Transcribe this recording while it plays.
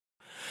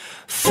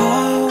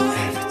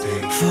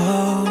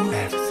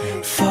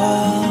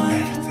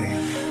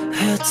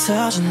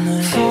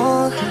흩어지는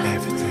Fall,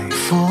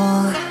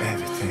 fall,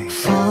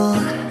 fall,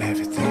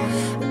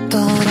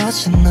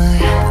 떨어진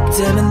날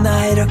때문에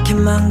나 이렇게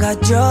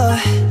망가져.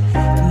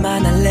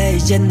 그만할래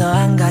이제 너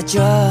안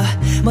가져.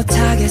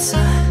 못하겠어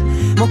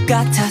못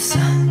같아서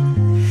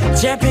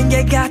제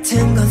핑계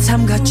같은 건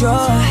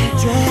삼가줘.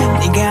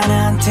 네가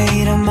나한테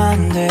이러면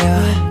안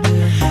돼요.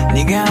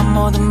 네가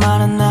모든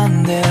말은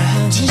안 돼.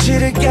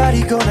 진실을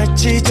가리고 날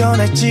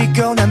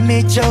찢어내지고 난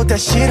미쳐 다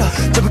싫어.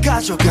 전부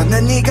가져가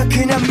난 네가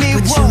그냥 미워.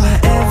 But you're my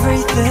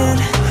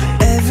everything,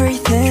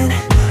 everything,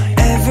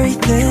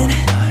 everything.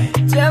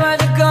 제발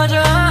좀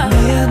꺼져.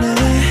 미안해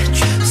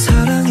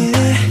사랑해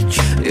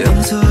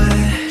용서해.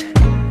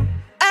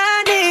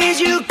 I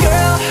need you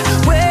girl.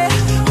 왜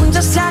혼자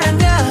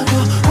살아나고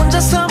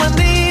혼자서만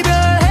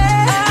이별해.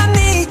 I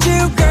need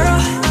you girl.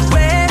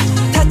 왜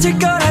다칠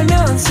걸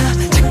알면서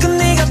자꾸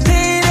네가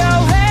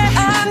필요해.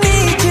 I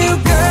need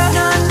you girl.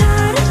 넌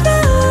나를 봐.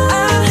 I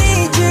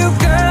need you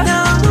girl.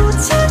 너무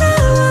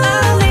차가워.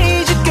 I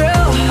need you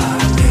girl.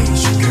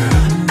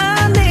 I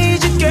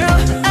need you girl.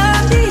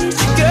 I need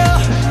you girl.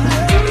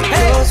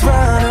 Girls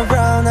run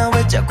around 나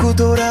왜 자꾸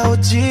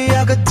돌아오지.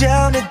 I go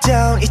down and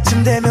down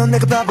이쯤 되면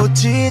내가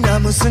바보지. 나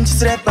무슨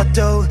짓을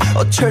해봐도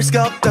어쩔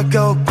수가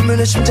없다고.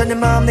 꾸미는 심장 내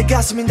마음 내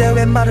가슴인데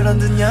왜 말을 안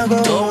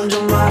듣냐고. 또 혼자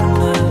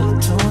말하네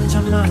또 혼자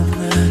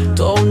말하네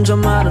또 혼자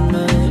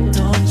말하네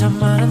또 혼자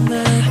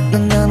말하네.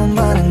 넌 너무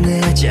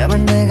많았네.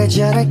 제발 내가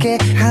잘할게.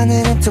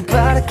 하늘은 더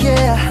파랗게.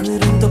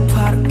 하늘은 더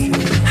파랗게.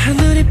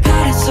 하늘이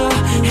파래서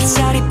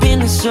햇살이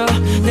빛났어.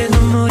 내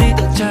눈물이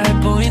더 잘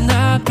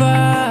보이나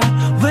봐.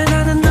 왜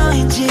나는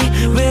너인지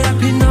왜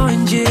하필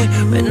너인지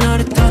왜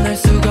너를 떠날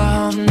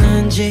수가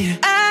없는지.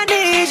 I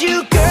need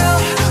you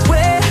girl.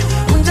 왜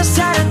혼자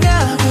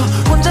살아가고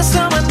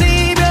혼자서만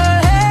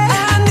이별해.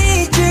 I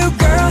need you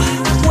girl.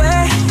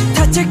 왜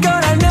다칠 걸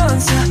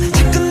알면서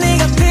자꾸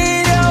네가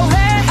필요해.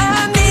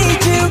 I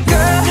need you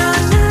girl.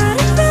 넌 나를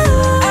봐.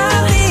 I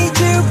need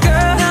you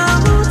girl.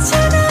 너무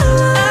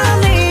차가워. I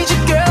need you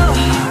girl.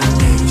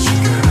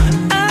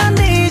 I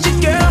need you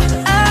girl.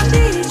 I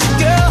need you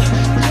girl.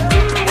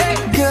 Hey.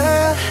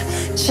 Girl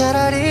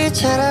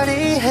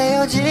차라리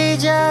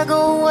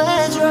헤어지자고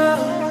해줘.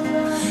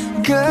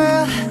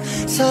 Girl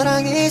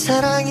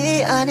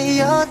사랑이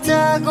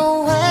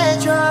아니었다고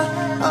해줘.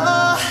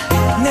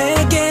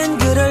 내겐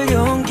그럴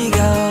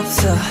용기가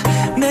없어.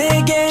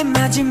 내게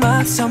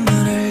마지막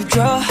선물을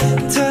줘.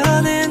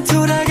 더는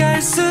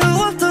돌아갈 수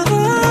없다고.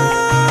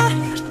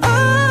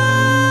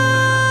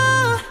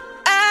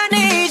 I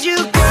need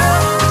you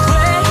girl. 왜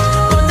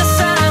혼자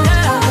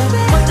사랑하고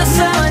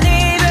혼자서만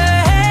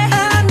이별해.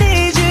 I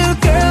need you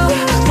girl.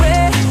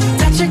 왜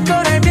다칠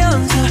걸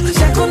알면서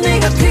자꾸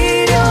네가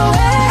필요해.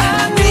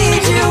 I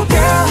need you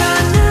girl.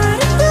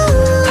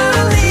 I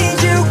need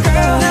you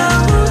girl.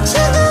 너무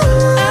차가워.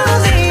 I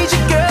need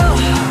you girl.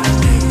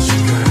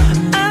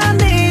 I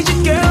need you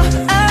girl.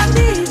 I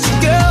need you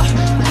girl.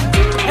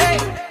 Hey.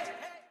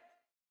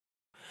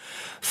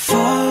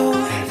 Fall,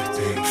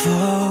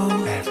 fall,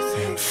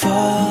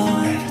 fall.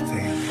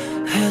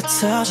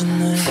 흩어지는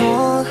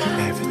Fall,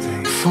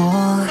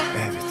 fall,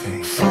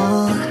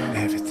 fall,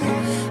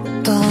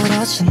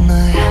 떨어진 날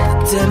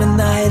때문에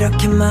나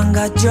이렇게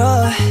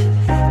망가져.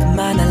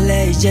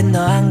 그만할래 이제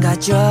너 안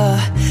가져.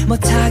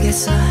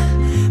 못하겠어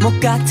못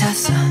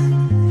같아서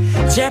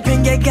제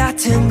핑계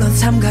같은 건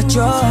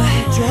삼가줘.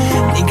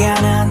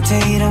 네가 나한테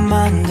이러면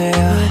안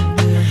돼요.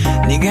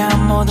 네가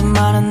모든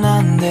말은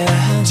안 돼.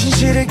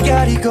 진실을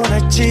가리고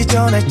날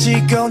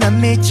찢어내지고 난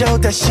미쳐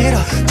다 싫어.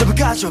 전부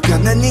가져가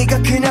난 네가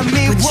그냥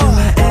미워. But you're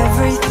my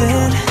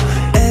everything,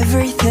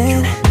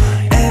 everything,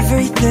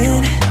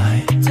 everything.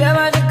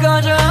 제발 좀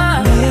꺼져.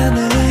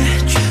 미안해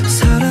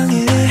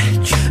사랑해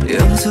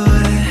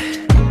용서해.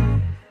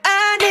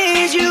 I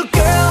need you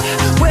girl.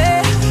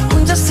 왜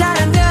혼자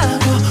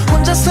살아나고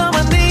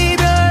혼자서만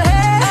이별해.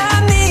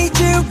 I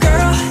need you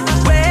girl.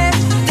 왜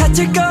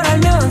다칠 걸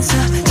알면서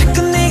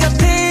자꾸 네가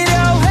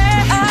필요해.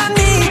 I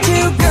need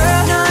you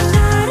girl. 넌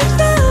나를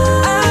봐.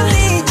 I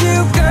need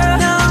you girl.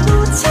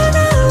 너무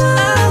차가워.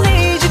 I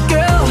need you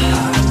girl.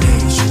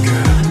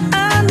 I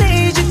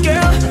need you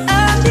girl. I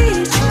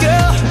need you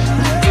girl.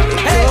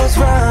 Girls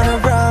run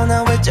around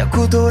나 왜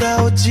자꾸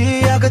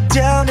돌아오지. I go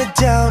down and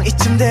down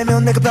이쯤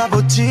되면 내가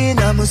바보지.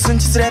 나 무슨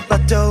짓을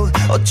해봐도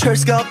어쩔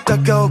수가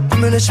없다고.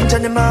 꾸미는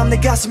심장 내 마음 내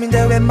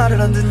가슴인데 왜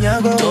말을 안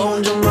듣냐고. 또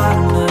혼자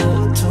말하네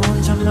또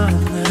혼자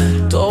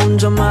말하네 또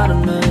혼자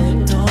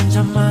말하네 또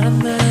혼자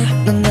말하네.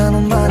 넌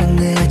너무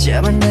많았네.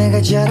 제발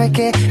내가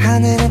잘할게.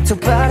 하늘은 더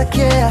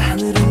파랗게.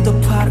 하늘은 더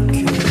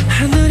파랗게.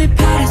 하늘이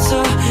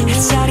파래서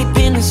햇살이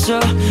빛났어.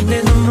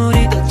 내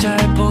눈물이 더 잘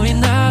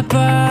보이나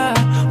봐.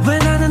 왜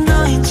나는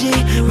너인지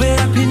왜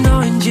하필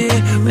너인지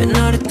왜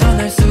너를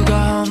떠날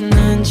수가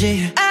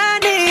없는지. I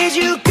need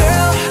you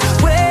girl.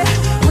 왜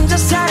혼자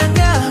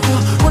살아가고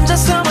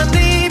혼자서만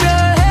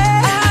이별해.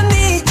 I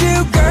need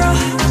you girl.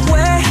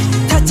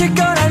 왜 다칠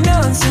걸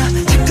알면서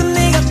자꾸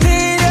네가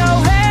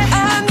필요해.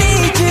 I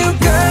need you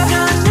girl.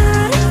 넌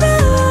나를 봐.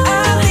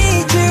 I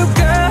need you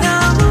girl.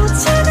 너무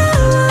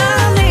차가워.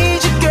 I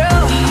need you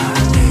girl.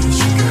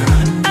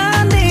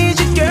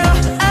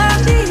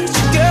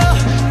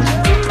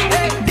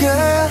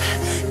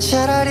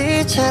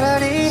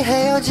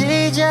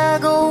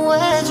 잊자고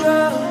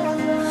해줘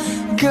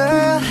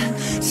Girl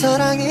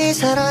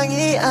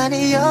사랑이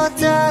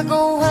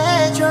아니었다고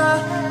해줘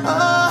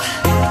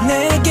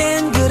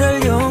내겐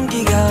그럴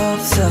용기가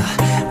없어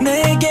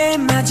내게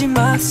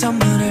마지막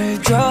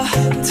선물을 줘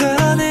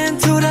더는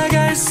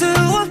돌아갈 수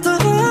없던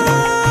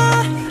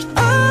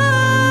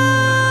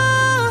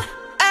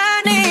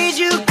I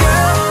need you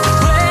girl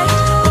왜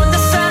혼자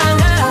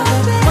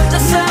사랑하고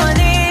혼자서만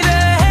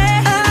이별해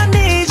I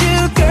need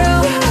you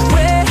girl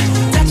왜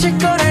다칠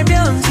걸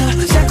알면서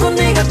자꾸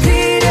네가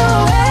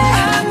필요해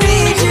I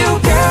need you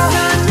girl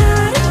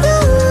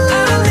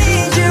I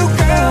need you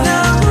girl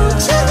너무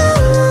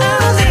차가워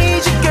I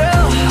need you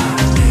girl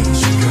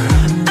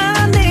I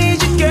need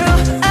you girl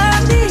I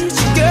need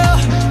you girl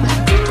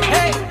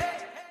Hey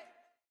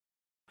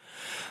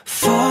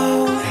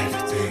Fall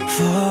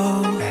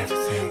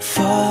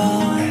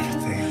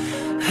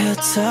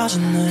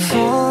흩어진 널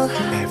Fall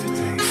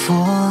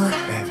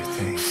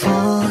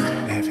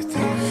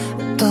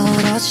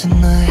떨어진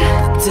널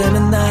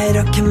때문에 나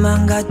이렇게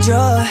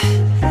망가져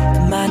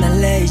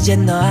그만할래 이제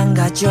너 안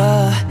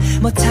가져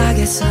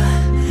못하겠어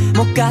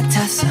못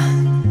같았어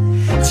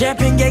제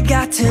핑계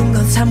같은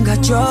건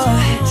삼가줘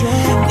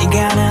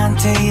네가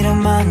나한테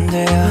이러면 안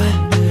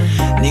돼요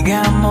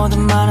네가 모든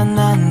말은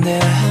안 돼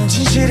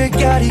진실을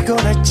가리고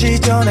날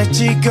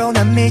찢어내고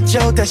난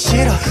미쳐다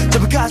싫어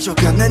전부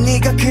가져가 난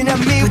네가 그냥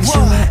미워 But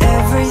you're my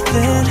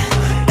everything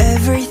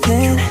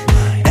everything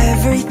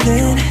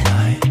everything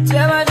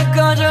제발 좀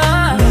꺼져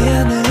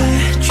미안해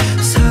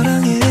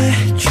사랑해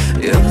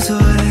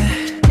용서해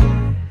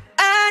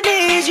I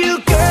need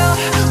you girl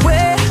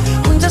왜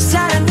혼자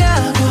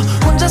사랑하고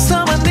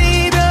혼자서만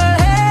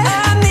이별해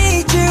I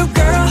need you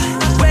girl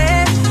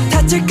왜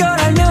다칠 걸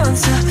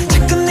알면서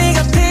자꾸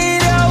네가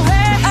필요해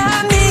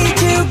I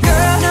need you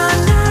girl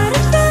넌 나를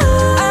봐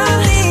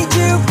I need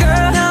you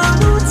girl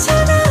너무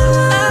차가워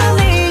I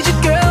need you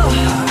girl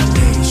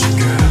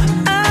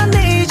I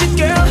need you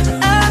girl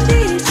I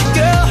need you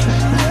girl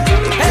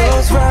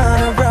Girls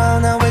run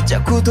around 나 왜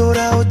자꾸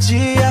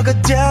돌아오지 I go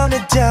down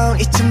and down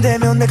이쯤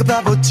되면 내가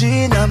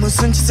바보지 나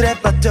무슨 짓을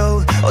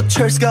해봐도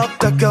어쩔 수가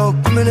없다고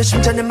꾸미는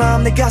심장 내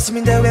마음 내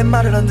가슴인데 왜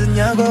말을 안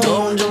듣냐고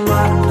또 혼자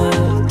말하네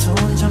또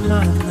혼자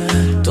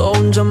말하네 또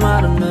혼자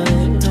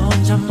말하네 또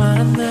혼자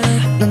말하네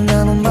넌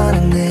너무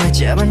많았네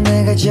제발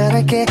내가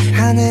잘할게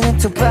하늘은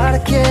더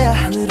파랗게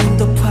하늘은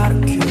더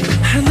파랗게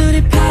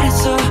하늘이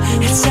파래서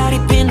햇살이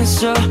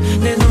빛났어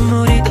내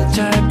눈물이 더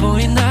잘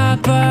보이나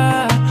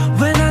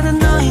봐왜 나는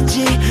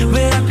너인지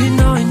왜 하필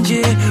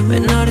너인지 왜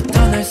너를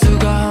떠날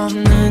수가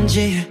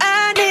없는지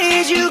I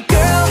need you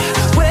girl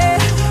왜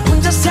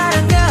혼자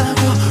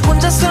사랑하고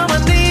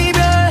혼자서만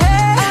이별해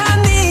I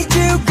need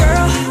you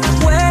girl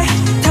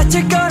왜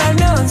다칠 걸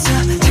알면서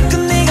자꾸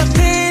네가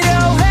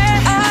필요해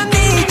I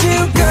need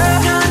you girl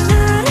넌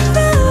나를 봐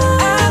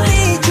I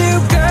need you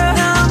girl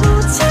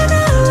너무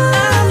차가워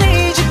I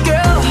need you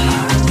girl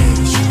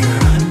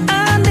I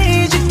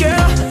need you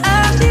girl I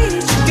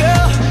need you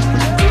girl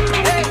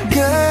hey.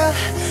 Girl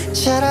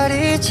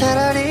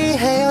차라리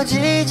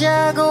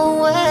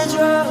헤어지자고 해줘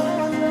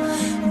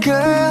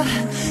Girl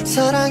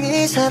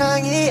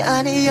사랑이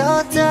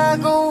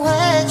아니었다고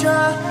해줘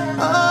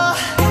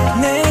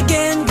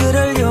내겐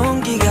그럴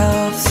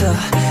용기가 없어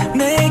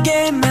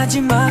내게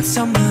마지막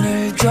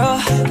선물을 줘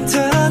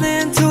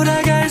더는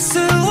돌아갈 수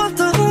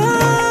없던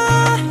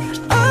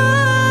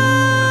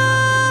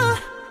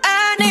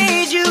I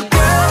need you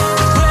girl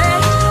왜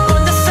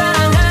혼자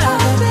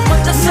사랑하고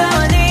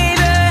혼자서만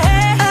이별해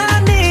I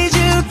need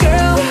you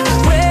girl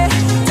왜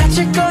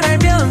다칠 걸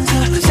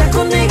알면서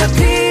자꾸 네가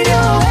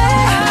필요해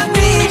I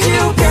need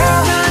you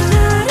girl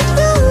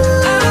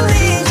I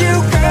need you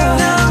girl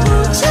너무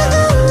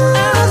차가워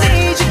I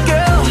need you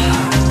girl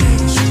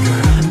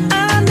I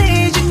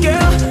need you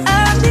girl I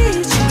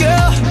need you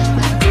girl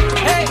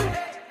Hey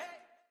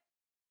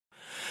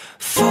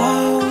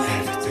Fall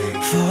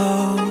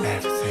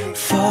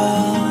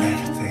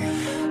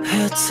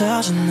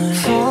흩어진 널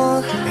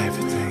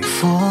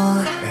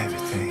Fall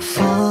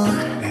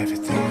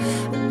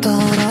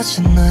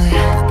떨어진 널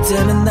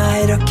때문에 나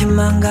이렇게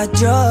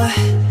망가져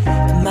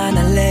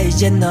그만할래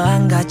이제 너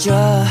안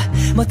가져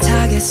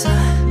못하겠어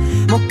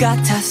못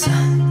같았어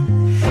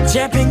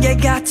제 핑계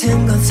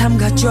같은 건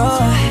삼가줘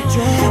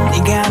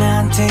네가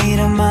나한테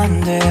이러면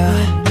안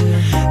돼요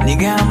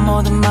네가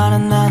모든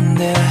말은 안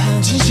돼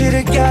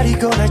진실을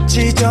가리고 날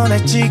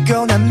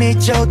찢어내고 난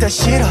미쳐다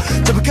싫어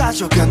전부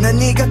가져가 난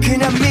네가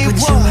그냥 미워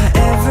But you're my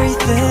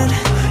everything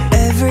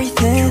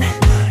everything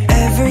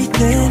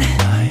everything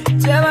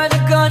제발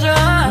좀 꺼져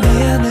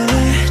미안해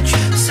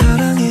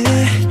사랑해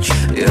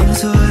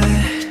용서해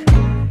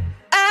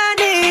I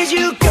need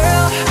you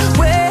girl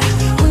왜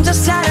혼자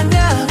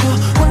사랑하고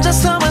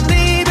혼자서만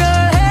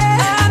이별해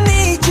I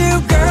need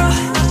you girl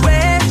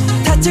왜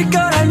다칠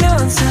걸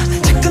알면서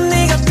자꾸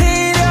네가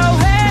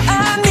필요해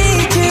I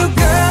need you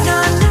girl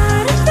넌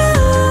나를 봐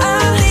I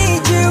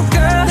need you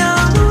girl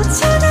너무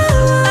차가워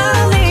I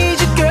need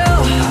you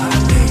girl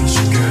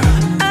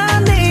I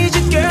need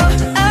you girl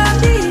I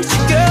need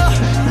you girl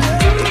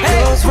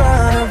Girls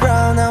run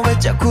around 나 왜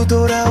자꾸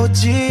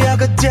돌아오지 I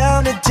go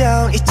down and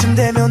down 이쯤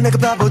되면 내가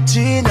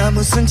바보지 나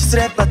무슨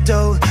짓을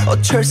해봐도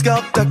어쩔 수가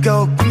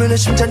없다고 꾸미는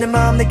심장 내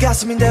마음 내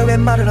가슴인데 왜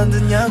말을 안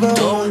듣냐고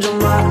또 혼자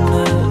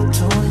말하네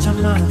또 혼자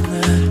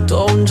말하네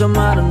또 혼자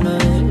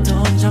말하네 또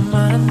혼자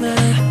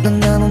말하네 넌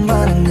너무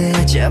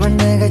많았네 제발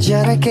내가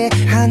잘할게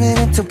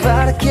하늘은 또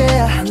파랗게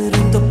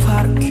하늘은 더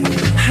파랗게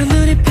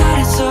하늘이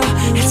파래서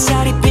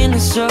햇살이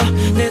빛났어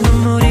내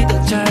눈물이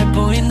더 잘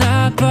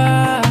보이나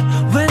봐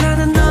왜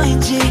나는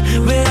너인지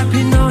왜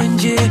하필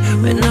너인지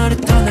왜 너를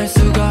떠날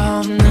수가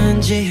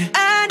없는지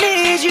I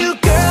need you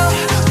girl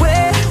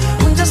왜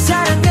혼자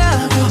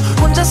사랑하고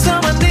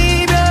혼자서만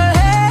이별해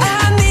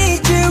I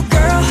need you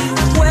girl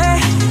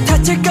왜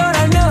다칠 걸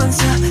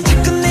알면서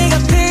자꾸 네가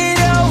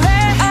필요해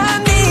I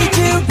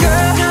need you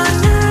girl 넌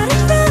나를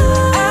봐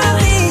I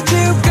need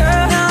you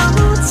girl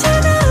너무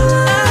차가워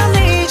I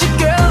need you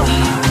girl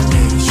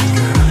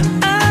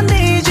I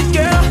need you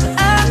girl I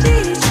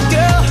need you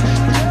girl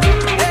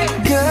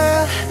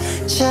Girl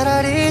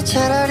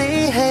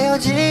차라리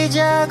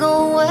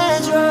헤어지자고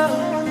해줘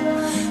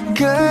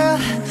Girl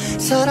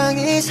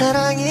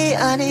사랑이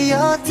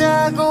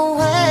아니었다고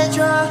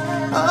해줘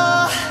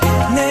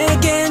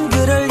내겐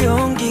그럴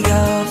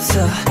용기가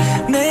없어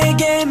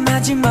내게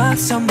마지막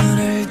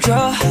선물을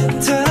줘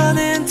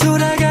더는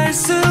돌아갈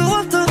수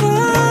없도록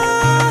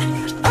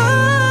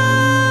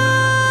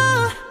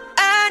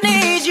I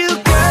need you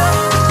girl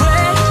왜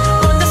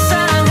혼자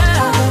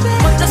사랑하고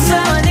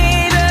혼자서만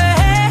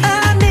이별해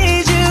I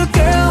need you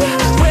girl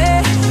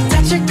왜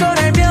다칠 걸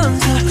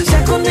알면서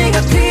자꾸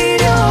네가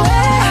필요해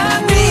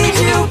I need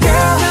you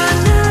girl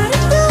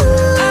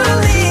I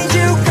need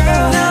you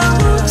girl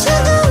너무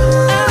차가워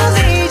I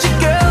need you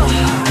girl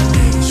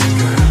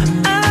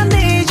I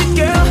need you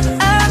girl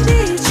I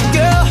need you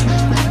girl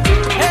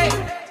hey.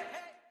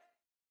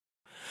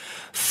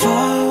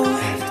 Fall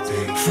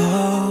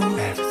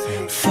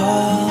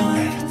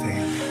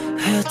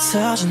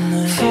흩어졌네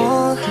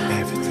Fall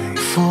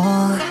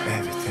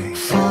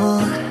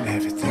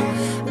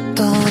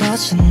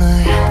떨어진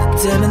날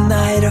때문에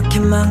나 이렇게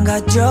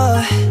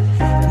망가져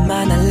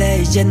그만할래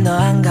이제 너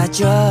안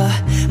가져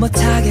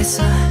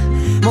못하겠어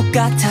못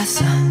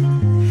같아서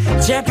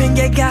제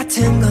핑계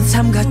같은 건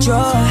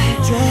삼가줘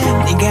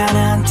네가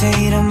나한테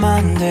이러면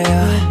안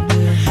돼요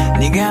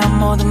네가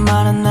뭐든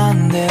말은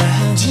안 돼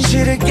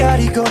진실을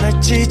가리고 날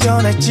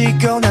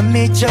찢어내고 난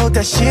미쳐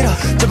다 싫어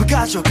전부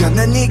가져가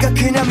난 네가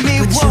그냥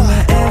미워 But you're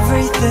my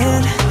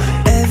everything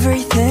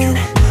everything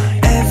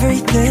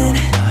everything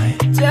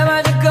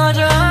제발 좀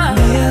꺼져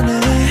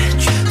미안해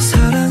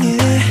사랑해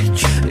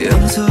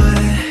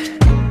용서해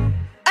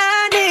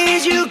I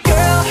need you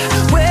girl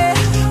왜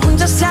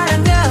혼자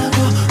사랑하고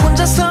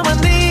혼자서만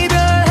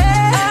이별해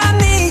I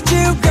need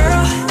you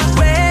girl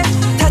왜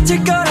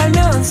다칠 걸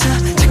알면서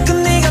자꾸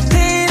네가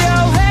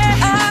필요해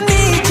I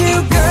need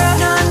you girl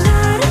넌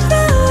나를 봐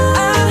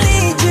I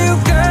need you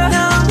girl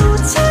너무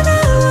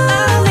차가워 I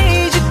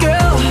need you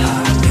girl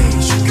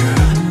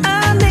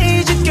I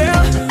need you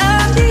girl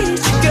I need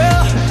you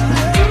girl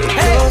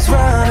Girls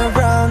run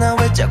around 나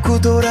왜 자꾸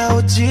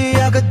돌아오지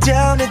I go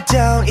down and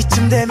down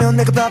이쯤 되면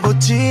내가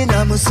바보지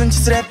나 무슨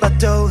짓을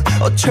해봐도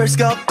어쩔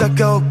수가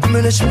없다고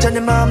꾸미는 심장 내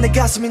마음 내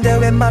가슴인데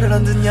왜 말을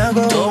안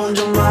듣냐고 또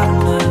혼자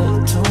말하네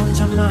또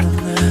혼자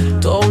말하네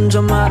또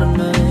혼자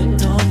말하네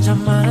또 혼자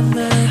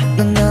말하네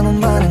넌 너무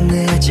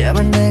많았네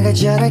제발 내가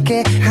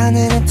잘할게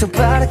하늘은 또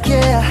파랗게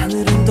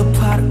하늘은 더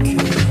파랗게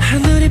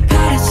하늘이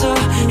파래서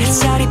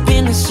햇살이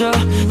빛났어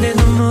내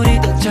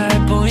눈물이 더 잘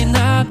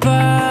보이나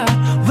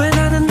봐왜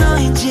나는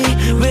너인지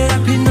왜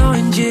하필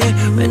너인지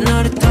왜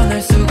너를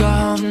떠날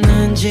수가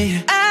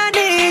없는지 I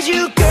need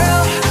you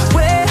girl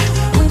왜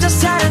혼자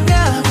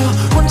사랑하고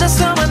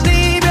혼자서만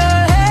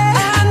이별해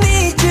I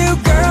need you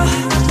girl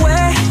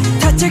왜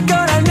다칠 걸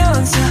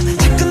알면서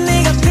자꾸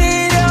네가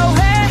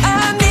필요해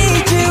I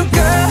need you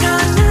girl 넌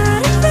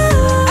나를 봐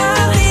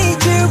I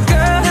need you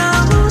girl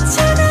너무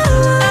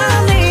차가워 I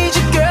need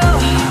you girl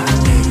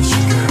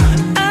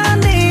I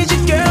need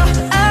you girl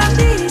I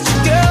need you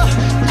girl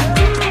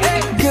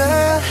hey.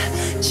 Girl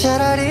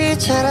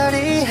차라리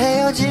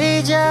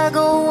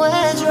헤어지자고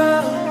해줘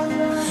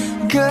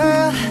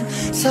Girl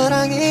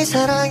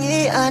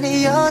사랑이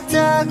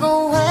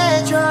아니었다고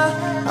해줘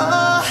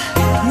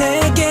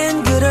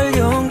내겐 그럴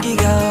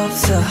용기가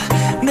없어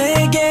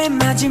내게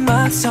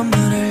마지막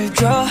선물을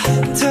줘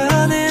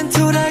더는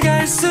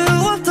돌아갈 수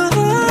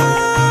없도록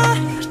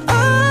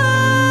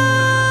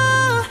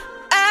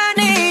I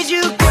need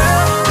you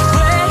girl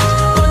왜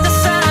혼자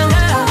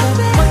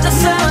사랑하고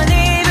혼자서만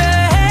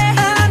이별해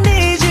I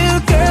need you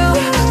girl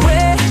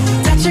왜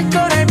다칠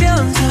걸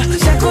알면서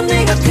자꾸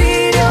네가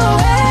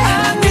필요해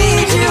I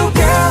need you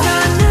girl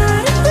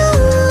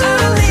I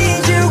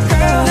need you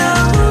girl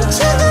너무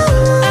차가워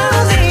I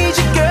need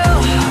you girl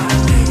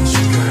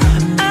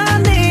I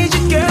need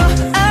you girl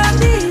I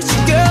need you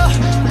girl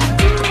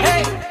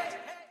hey.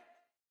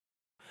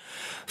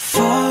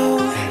 Fall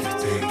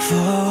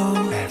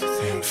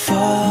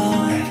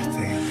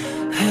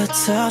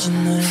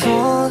흩어졌네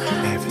Fall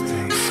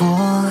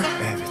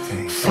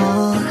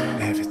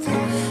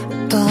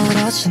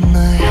떨어진 떨어진 너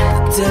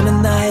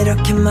때문에 나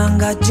이렇게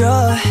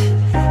망가져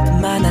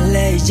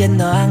그만할래 이제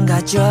너 안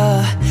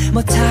가져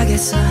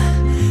못하겠어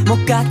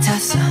못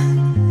같아서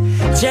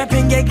제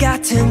핑계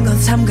같은 건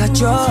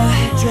삼가줘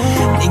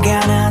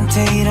네가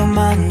나한테 이러면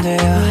안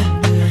돼요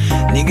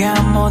네가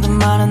한 모든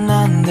말은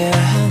안 돼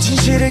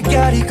진실을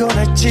가리고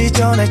날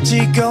찢어 날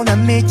찢고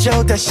난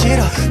미쳐 다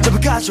싫어 전부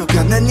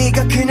가져가 난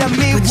네가 그냥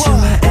미워 But you're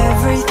my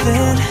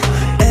everything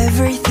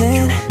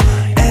everything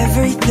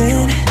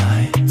everything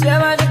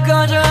제발 좀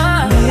꺼져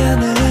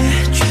미안해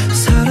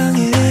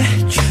사랑해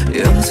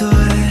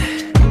용서해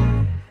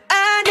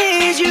I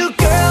need you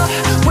girl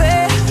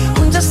왜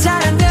혼자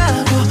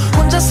사랑하고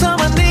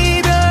혼자서만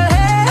이별해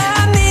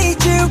I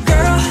need you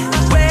girl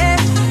왜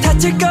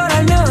다칠 걸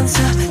알면서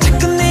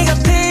자꾸 네가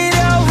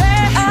필요해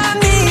I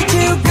need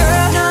you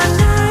girl 넌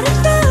나를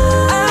봐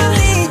I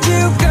need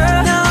you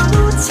girl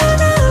너무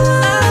차가워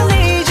I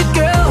need you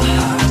girl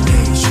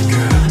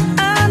I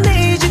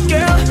need you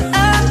girl I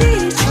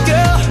need you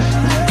girl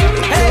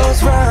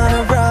Girls run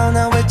around 나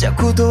왜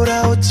자꾸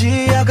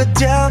돌아오지 I go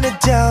down and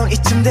down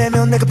이쯤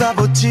되면 내가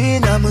바보지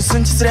나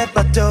무슨 짓을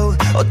해봐도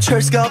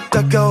어쩔 수가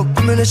없다고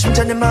꾸미는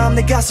심장 내 마음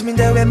내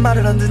가슴인데 왜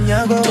말을 안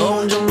듣냐고 또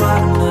혼자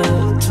말하네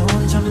또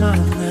혼자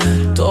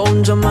말하네 또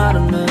혼자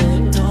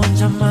말하네 또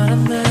혼자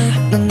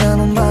말하네 넌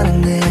너무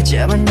많았네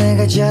제발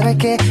내가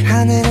잘할게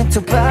하늘은 더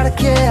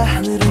파랗게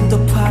하늘은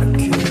더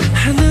파랗게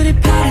하늘이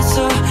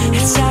파래서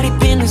햇살이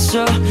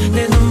빛났어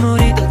내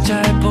눈물이 더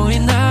잘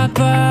보이나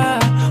봐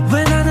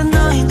왜 나는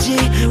너인지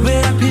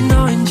왜 하필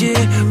너인지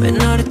왜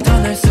너를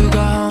떠날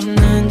수가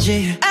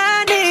없는지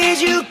I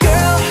need you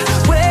girl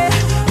왜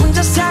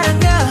혼자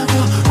사랑하고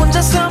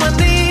혼자서만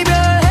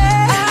이별해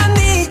I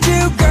need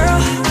you girl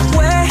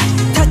왜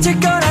다칠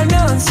걸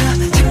알면서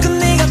자꾸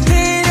네가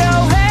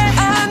필요해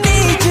I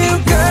need you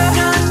girl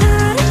넌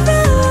나를 봐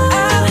I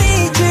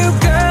need you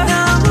girl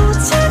너무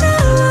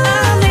차가워 I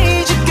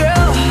need you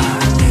girl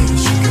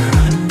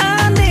I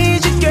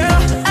need you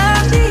girl I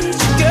need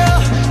you girl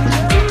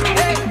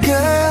hey.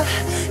 Girl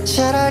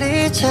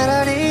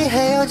차라리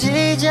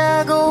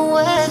헤어지자고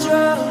해줘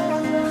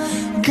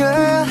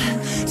Girl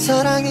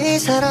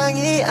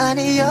사랑이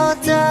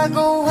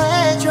아니었다고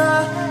해줘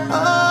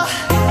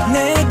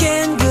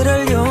내겐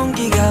그럴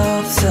용기가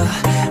없어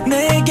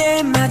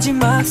내게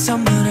마지막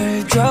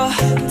선물을 줘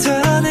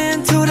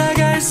더는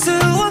돌아갈 수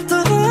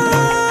없다고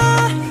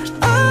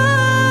I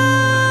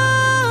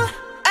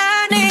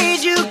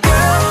need you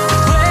girl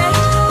왜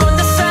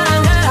혼자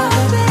사랑하고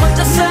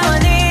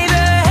혼자서만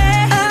이별해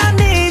I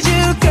need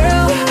you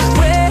girl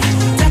왜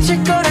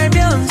다칠 걸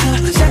알면서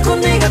자꾸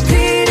네가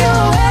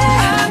필요해 I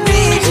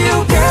need you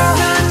girl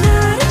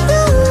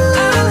I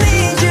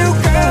need you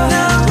girl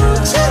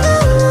너무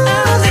차가워 I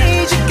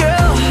need you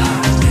girl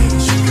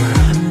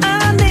I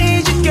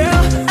need you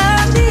girl I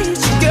need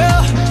you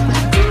girl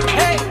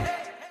hey.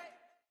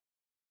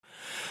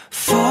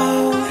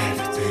 Fall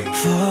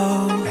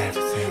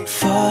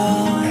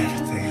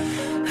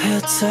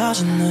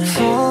흩어지네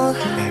Fall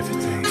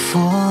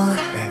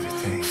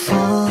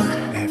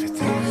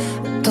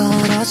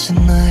떨어진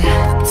너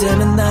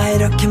때문에 나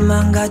이렇게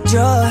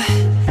망가져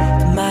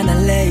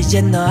그만할래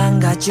이제 너 안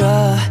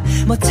가져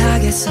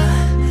못하겠어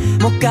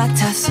못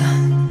같아서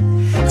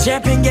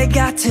제 핑계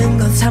같은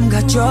건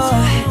삼가줘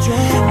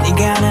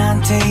네가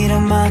나한테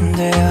이러면 안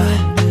돼요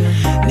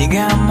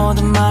네가 한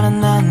모든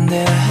말은 안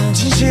돼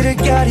진실을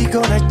가리고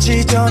날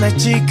찢어 날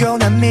찢고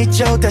난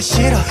미쳐 다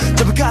싫어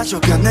전부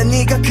가져가 난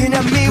네가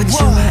그냥 미워 But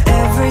you're my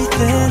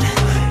everything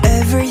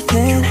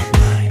everything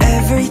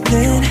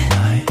everything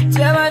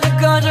제발 좀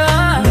꺼져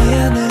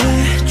미안해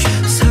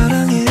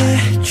사랑해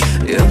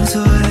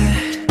용서해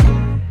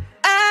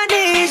I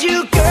need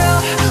you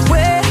girl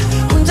왜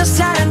혼자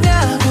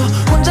사랑하고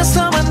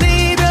혼자서만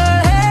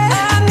이별해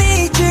I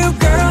need you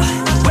girl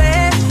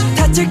왜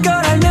다칠 걸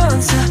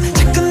알면서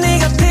자꾸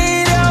네가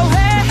필요해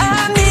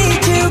I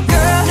need you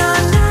girl 넌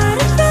나를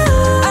봐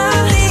I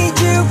need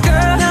you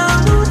girl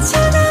너무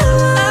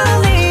차가워 I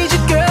need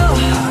you girl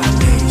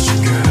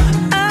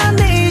I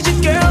need you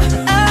girl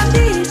I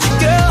need you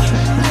girl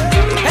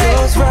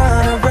Girls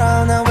run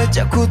around 나 왜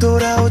자꾸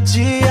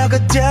돌아오지 I go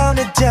down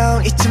and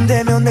down 이쯤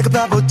되면 내가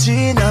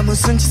바보지 나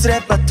무슨 짓을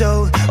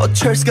해봐도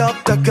어쩔 수가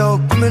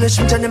없다고 꾸미는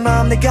심장 내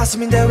마음 내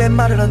가슴인데 왜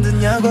말을 안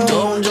듣냐고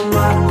또 혼자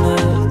말하네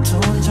또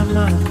혼자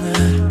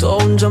말하네 또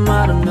혼자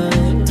말하네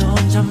또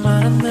혼자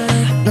말하네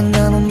넌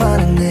너무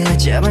많았네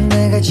제발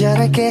내가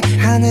잘할게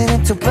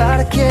하늘은 더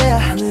파랗게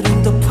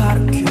하늘은 더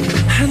파랗게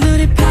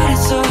하늘이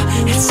파래서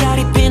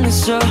햇살이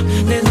빛났어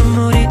내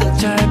눈물이 더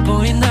잘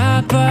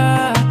보이나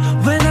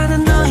봐왜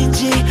나는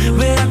너인지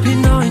왜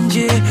하필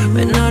너인지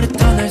왜 너를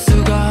떠날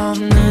수가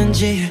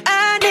없는지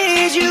I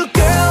need you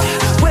girl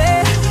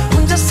왜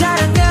혼자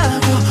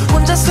사랑하고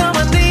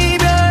혼자서만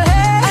이별해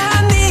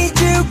I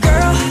need you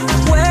girl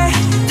왜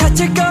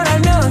다칠 걸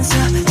알면서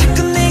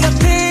자꾸 네가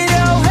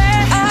필요해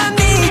I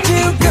need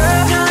you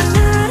girl 넌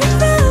나를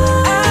봐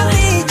I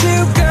need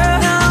you girl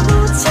너무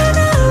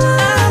차가워 I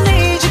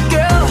need you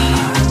girl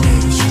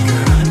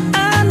I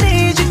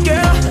need you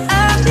girl I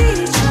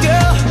need you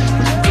girl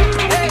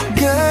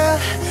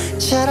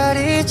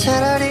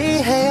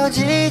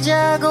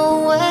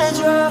헤어지자고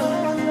해줘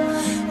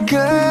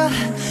Girl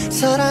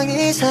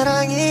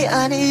사랑이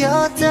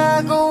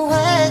아니었다고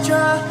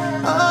해줘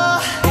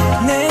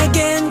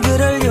내겐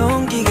그럴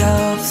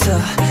용기가 없어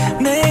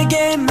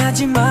내게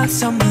마지막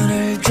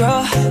선물을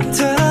줘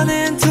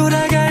더는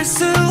돌아갈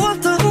수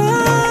없던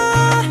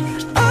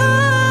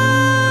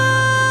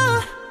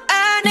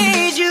I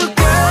need you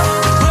girl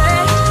왜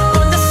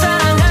혼자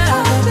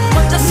사랑하고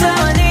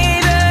혼자서만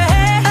이별해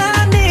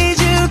I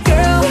need you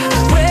girl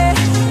왜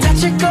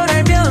다칠 걸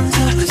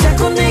알면서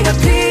자꾸 네가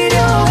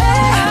필요해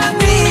I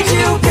need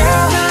you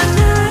girl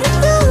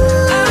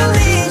I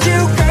need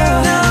you girl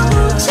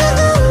너무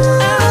차가워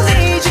I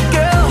need you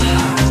girl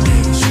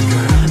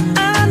I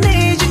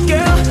need you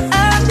girl I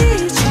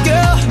need you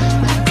girl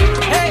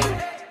Hey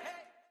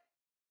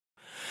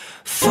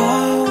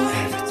Fall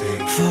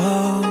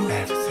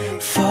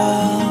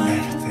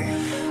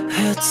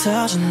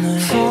흩어진 널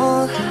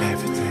Fall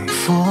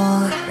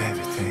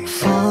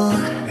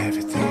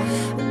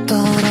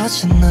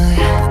떨어진 널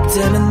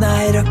때문에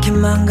나 이렇게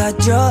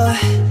망가져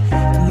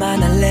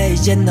그만할래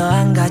이제 너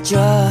안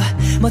가져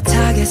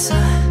못하겠어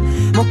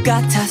못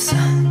같아서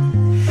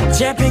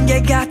제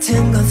핑계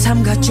같은 건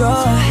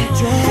삼가줘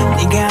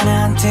네가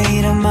나한테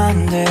이러면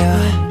안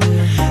돼요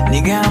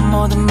네가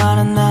모든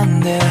말은 안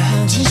돼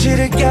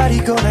진실을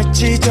가리고 날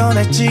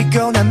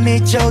찢어내지고 난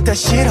미쳐다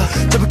싫어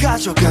전부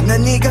가져가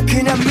난 네가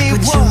그냥 미워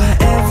But you're my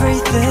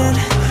everything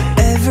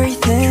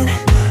everything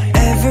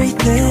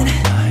everything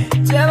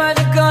제발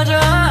좀 꺼져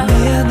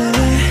미안해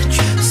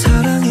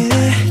사랑해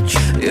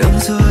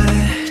용서해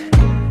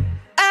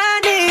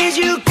I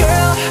need you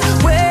girl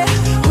왜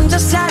혼자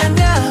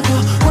사랑하고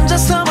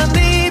혼자서만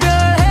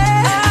이별해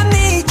I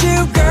need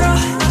you girl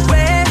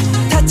왜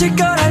다칠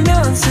걸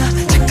알면서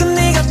자꾸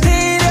네가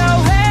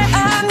필요해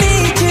I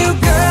need you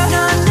girl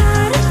넌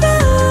나를 봐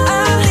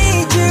I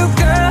need you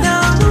girl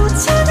너무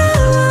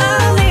차가워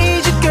I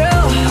need you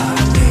girl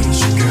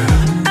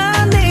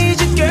I need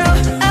you girl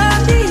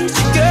I need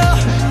you girl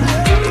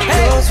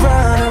Girls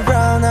run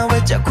around 나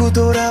왜 자꾸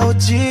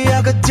돌아오지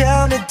I go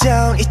down and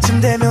down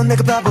이쯤 되면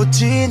내가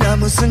바보지 나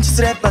무슨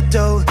짓을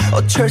해봐도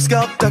어쩔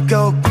수가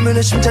없다고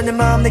꾸미는 심장 내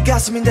마음 내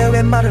가슴인데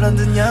왜 말을 안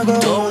듣냐고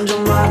또 혼자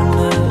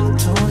말하네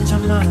또 혼자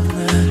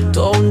말하네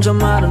또 혼자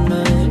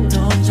말하네 또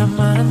혼자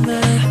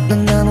말하네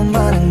넌 너무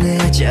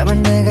많았네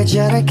제발 내가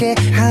잘할게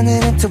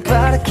하늘은 더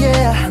파랗게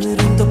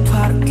하늘은 더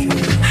파랗게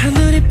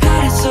하늘이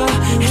파래서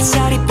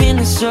햇살이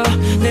빛났어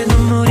내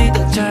눈물이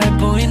더 잘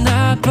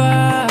보이나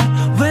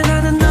봐왜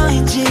나는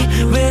너인지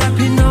왜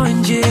하필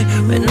너인지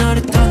왜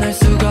너를 떠날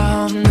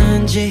수가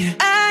없는지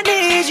I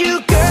need you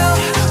girl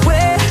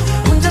왜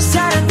혼자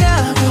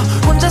사랑하고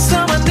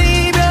혼자서만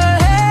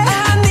이별해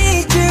I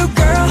need you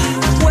girl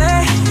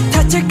왜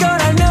다칠 걸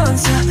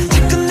알면서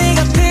자꾸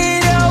네가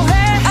필요해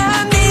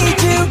I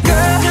need you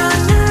girl 넌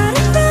나를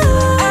봐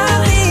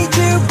I need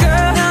you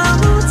girl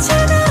너무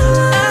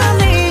차가워 I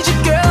need you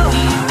girl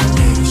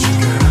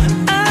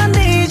I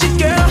need you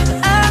girl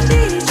I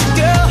need you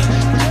girl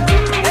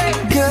Hey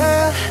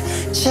Girl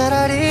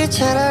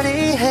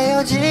차라리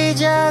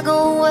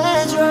헤어지자고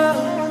해줘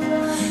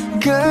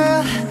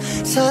Girl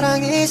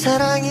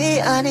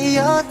사랑이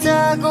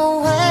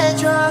아니었다고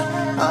해줘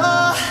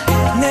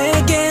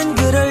내겐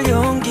그럴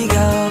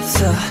용기가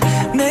없어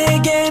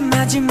내게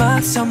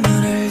마지막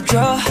선물을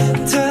줘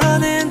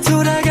더는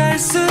돌아갈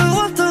수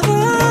없던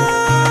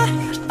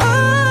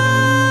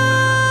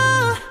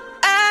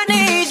I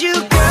need you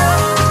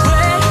girl 왜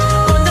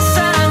혼자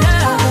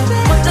사랑하고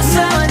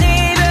혼자서만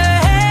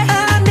이별해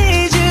I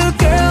need you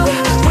girl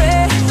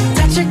왜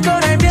다칠 걸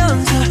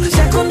알면서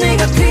자꾸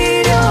네가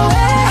필요해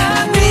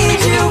I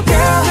need you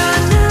girl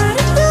넌 나를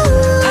봐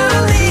I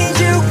need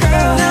you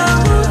girl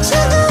너무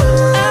차가워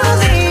I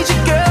need you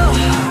girl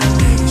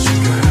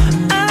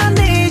I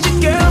need you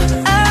girl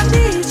I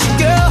need you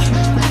girl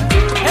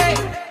Hey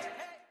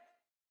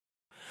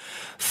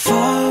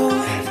Fall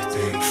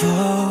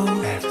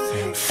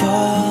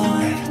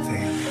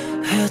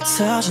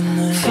흩어진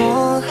널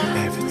Fall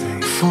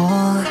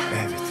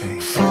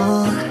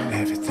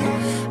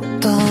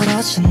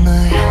떨어진 널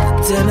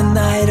때문에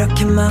나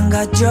이렇게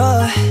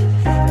망가져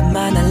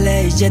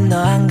그만할래 이제 너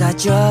안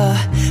가져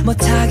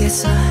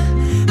못하겠어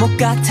못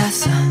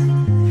같아서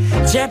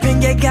제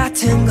핑계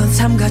같은 건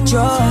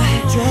삼가줘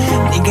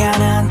네가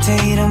나한테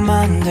이러면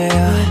안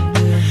돼요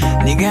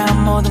네가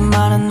모든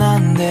말은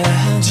안 돼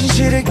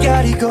진실을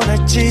가리고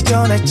날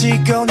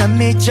찢어내지고 난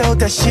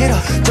미쳐다 싫어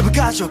전부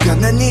가져가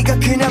난 네가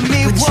그냥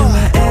미워 But you're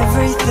my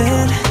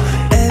everything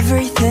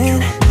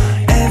everything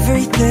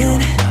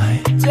everything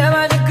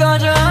제발 좀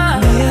꺼져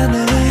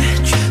미안해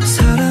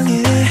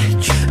사랑해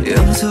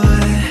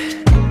용서해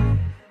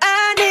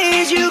I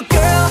need you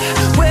girl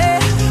왜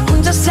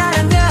혼자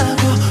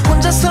사랑하고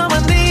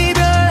혼자서만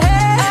이별해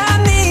I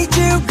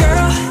need you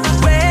girl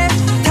왜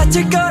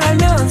다칠 걸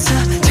알면서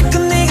자꾸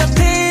네가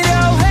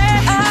필요해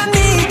I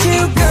need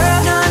you girl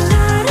넌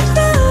나를 봐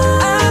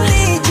I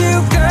need you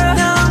girl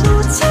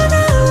너무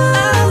차가워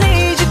I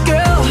need you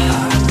girl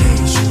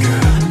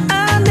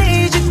I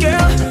need you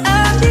girl I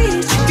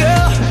need you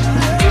girl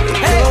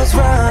Girls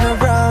run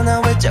around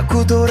나 왜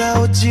자꾸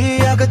돌아오지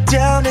I go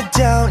down and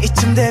down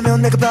이쯤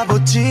되면 내가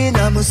바보지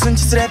나 무슨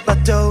짓을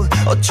해봐도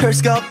어쩔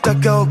수가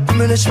없다고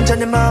꾸미는 심장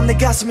내 마음 내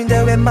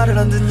가슴인데 왜 말을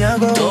안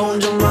듣냐고 또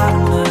혼자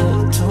말하네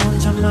또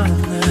혼자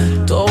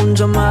말하네 또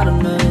혼자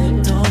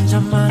말하네 또 혼자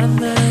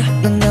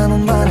말하네 넌 너무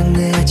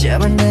많았네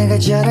제발 내가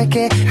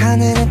잘할게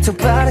하늘은 더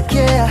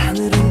파랗게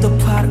하늘은 더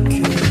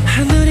파랗게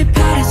하늘이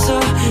파래서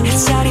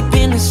햇살이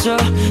빛나서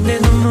내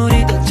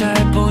눈물이 더 잘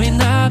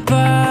보이나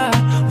봐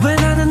왜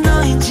나는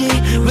너인지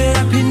왜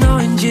하필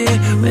너인지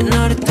왜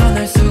너를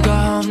떠날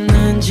수가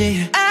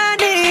없는지 I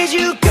need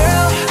you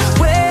girl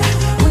왜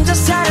혼자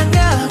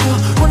사랑하고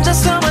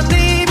혼자서만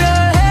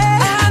이별해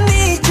I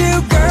need you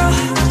girl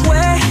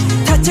왜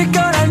다칠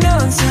걸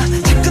알면서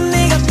자꾸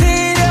네가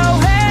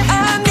필요해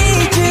I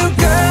need you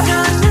girl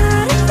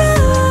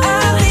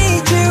I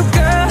need you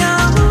girl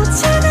너무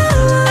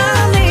차가워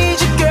I need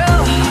you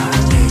girl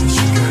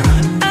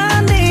I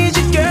need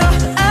you girl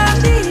I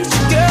need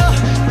you girl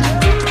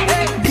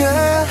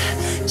Girl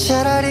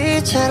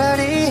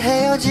차라리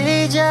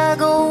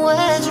헤어지자고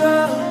해줘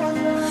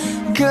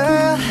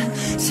Girl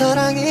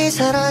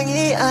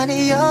사랑이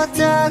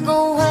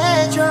아니었다고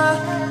해줘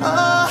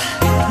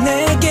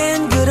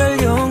내겐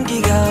그럴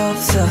용기가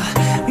없어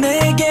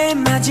내게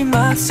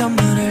마지막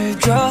선물을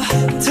줘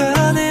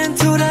더는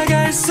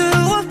돌아갈 수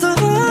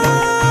없다고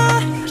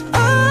I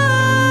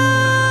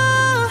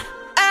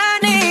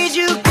need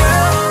you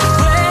girl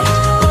왜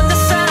혼자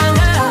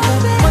사랑하고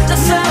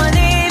혼자서만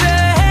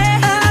이별해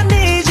I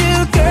need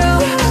you girl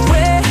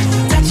왜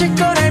다칠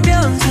걸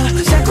알면서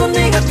자꾸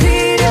네가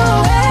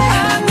필요해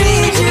I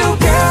need you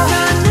girl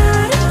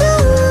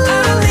I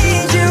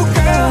need you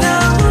girl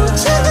너무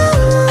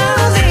차가워 I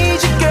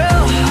need you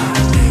girl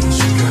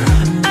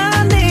I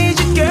need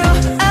you girl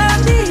I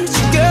need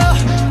you girl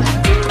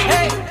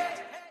Hey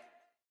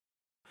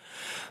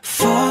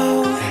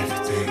Fall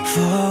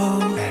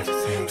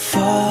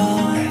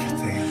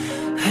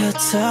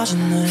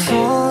흩어졌네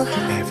Fall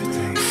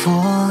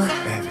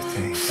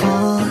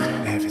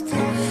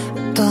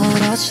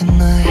떨어진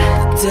날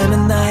때문에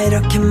나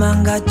이렇게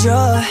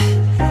망가져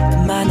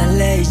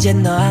그만할래 이제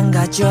너 안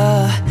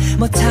가져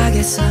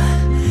못하겠어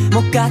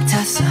못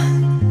같아서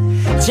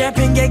제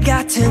핑계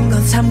같은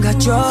건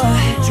삼가줘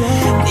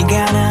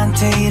네가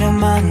나한테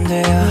이러면 안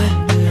돼요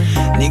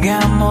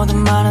네가 뭐든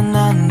말은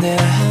안 돼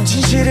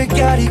진실을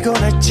가리고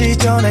날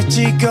찢어 날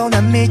찌고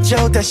난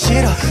미쳐 다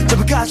싫어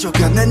전부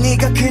가져가 난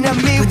네가 그냥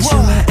미워 But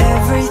you're my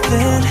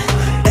everything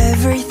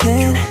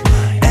everything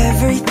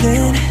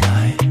everything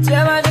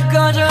제발 좀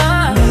꺼져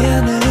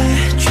미안해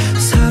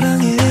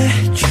사랑해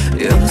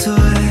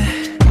용서해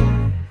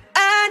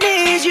I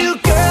need you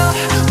girl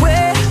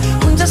왜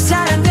혼자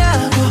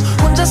사랑하고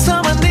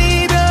혼자서만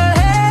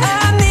이별해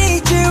I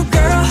need you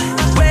girl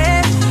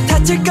왜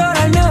다칠 걸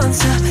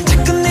알면서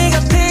자꾸 네가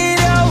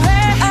필요해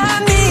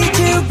I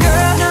need you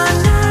girl 넌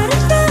나를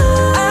봐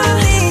I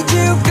need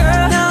you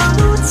girl 너무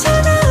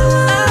차가워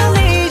I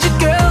need you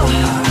girl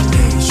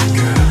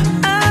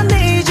I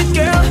need you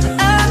girl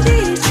I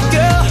need you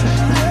girl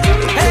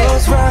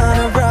Goes round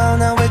and round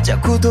나 왜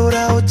자꾸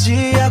돌아오지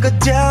I go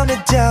down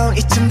and down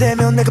이쯤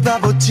되면 내가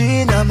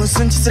바보지 나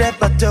무슨 짓을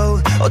해봐도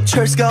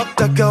어쩔 수가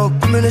없다고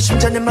꾸미는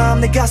심장 내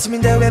마음 내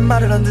가슴인데 왜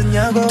말을 안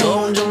듣냐고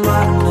또 혼자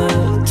말하네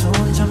또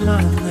혼자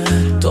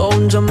말하네 또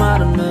혼자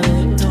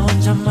말하네 또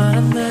혼자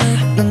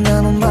말하네 넌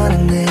너무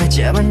많았네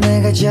제발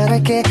내가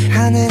잘할게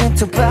하늘은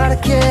더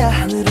파랗게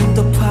하늘은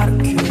더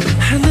파랗게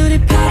하늘이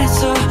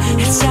파래서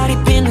햇살이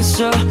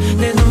빛나서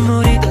내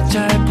눈물이 더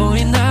잘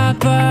보이나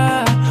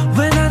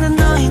봐왜 나는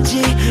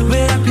너인지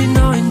왜 하필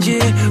너인지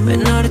왜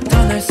너를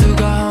떠날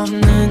수가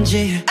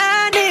없는지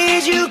I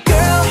need you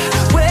girl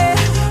왜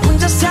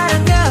혼자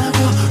사랑하고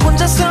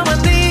혼자서만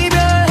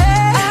이별해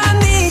I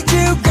need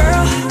you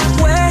girl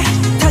왜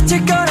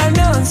다칠 걸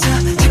알면서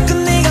자꾸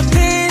네가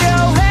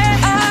필요해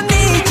I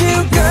need you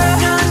girl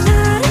넌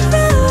나를 봐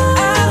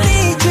I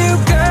need you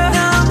girl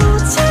너무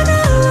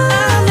차가워 I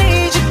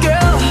need you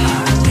girl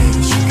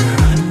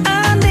I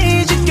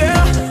need you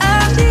girl I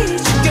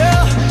need you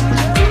girl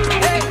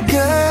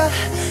Girl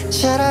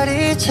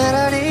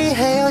차라리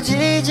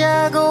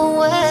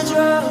헤어지자고 해줘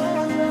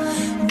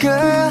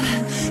Girl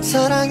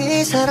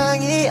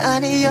사랑이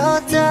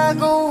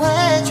아니었다고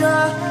해줘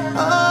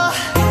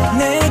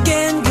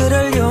내겐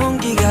그럴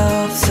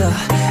용기가 없어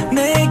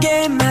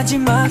내게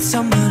마지막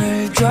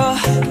선물을 줘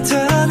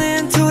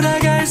더는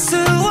돌아갈 수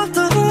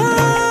없다고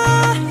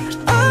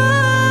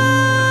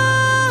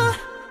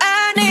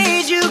I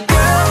need you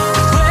girl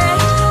왜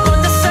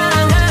혼자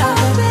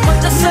사랑하고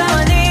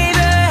혼자서만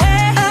이별해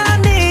I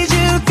need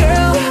you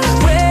girl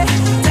왜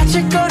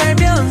다칠 걸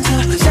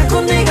알면서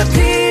자꾸 네가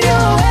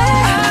필요해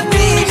I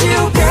need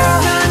you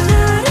girl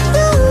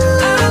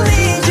I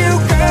need you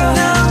girl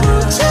너무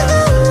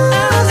차가워 I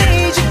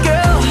need you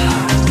girl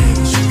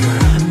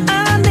I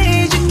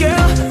need you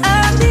girl I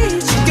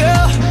need you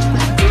girl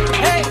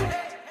Hey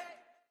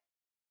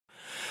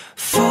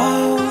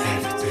Fall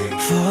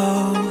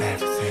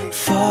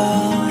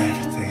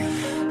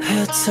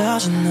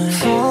흩어졌네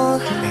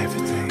Fall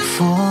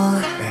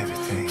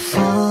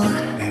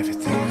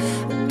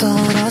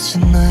떨어진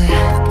떨어진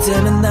너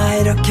때문에 나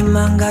이렇게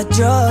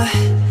망가져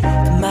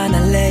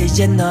그만할래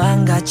이제 너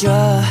안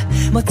가져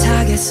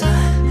못하겠어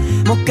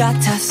못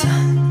같아서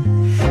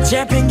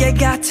제 핑계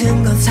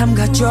같은 건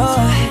삼가줘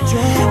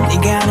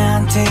네가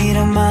나한테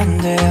이러면 안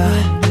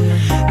돼요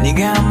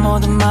네가 한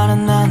모든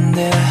말은 안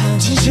돼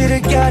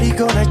진실을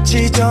가리고 날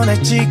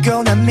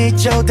찢어내지고 난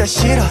미쳐다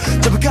싫어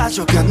전부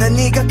가져가 난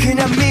네가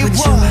그냥 미워 But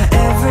you're my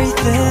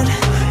everything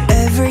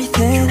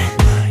everything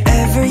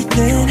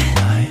everything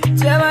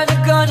제발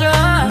좀 꺼져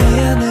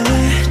미안해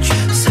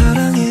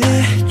사랑해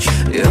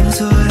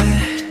용서해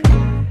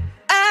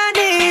I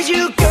need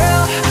you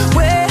girl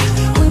왜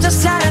혼자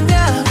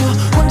사랑하고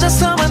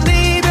혼자서만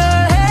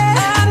이별해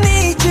I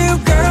need you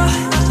girl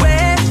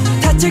왜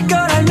다칠 걸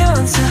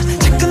알면서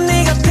자꾸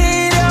네가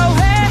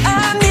필요해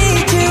I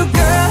need you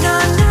girl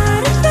넌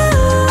나를 봐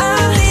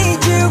I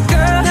need you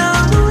girl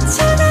너무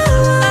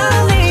차가워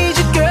I need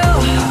you girl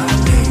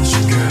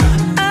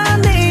I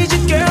need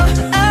you girl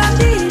I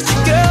need you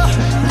girl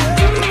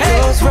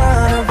Girls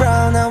run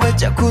around 나 왜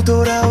자꾸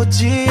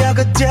돌아오지 I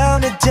go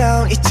down and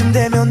down 이쯤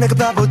되면 내가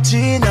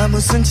바보지 나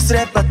무슨 짓을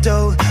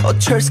해봐도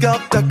어쩔 수가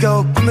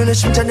없다고 꾸미는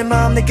심장 내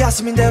마음 내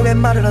가슴인데 왜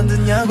말을 안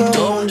듣냐고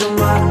또 혼자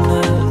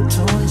말하네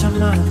또 혼자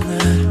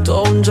말하네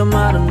또 혼자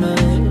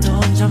말하네 또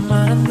혼자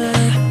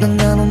말하네 넌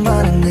너무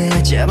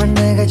말하네 제발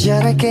내가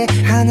잘할게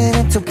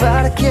하늘은 더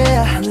파랗게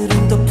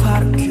하늘은 더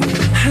파랗게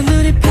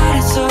하늘이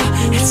파래서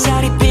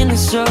햇살이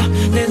빛나서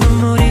내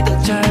눈물이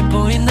더 잘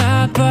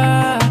보이나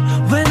봐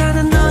왜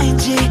나는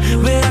너인지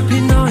왜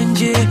하필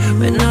너인지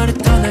왜 너를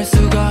떠날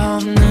수가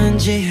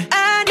없는지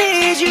I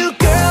need you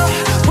girl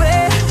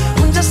왜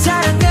혼자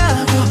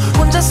사랑하고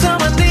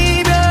혼자서만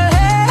이별해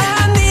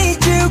I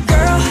need you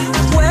girl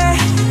왜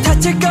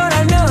다칠 걸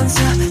알면서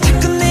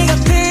자꾸 네가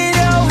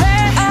필요해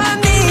I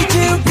need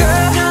you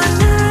girl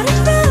넌 나를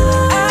봐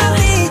I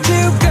need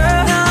you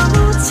girl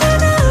너무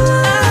차가워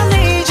I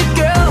need you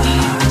girl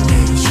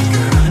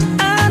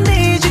I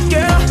need you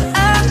girl I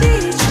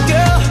need you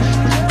girl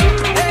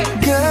hey.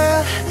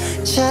 Girl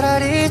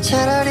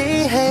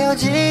차라리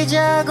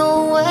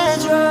헤어지자고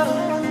해줘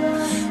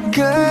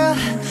Girl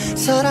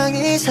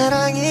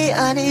사랑이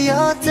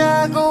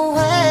아니었다고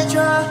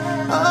해줘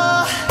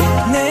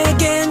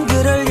내겐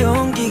그럴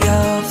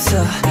용기가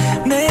없어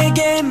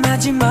내게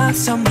마지막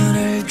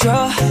선물을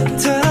줘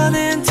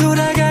더는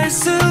돌아갈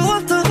수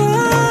없다고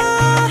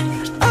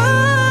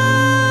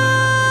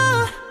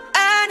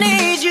I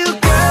need you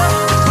girl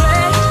왜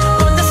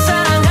혼자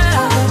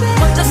사랑하고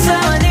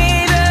혼자서만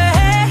이별해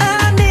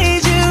I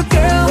need you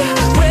girl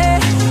왜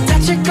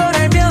다칠 걸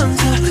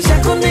알면서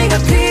자꾸 네가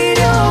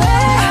필요해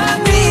I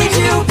need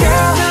you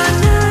girl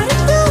넌 나를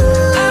봐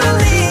I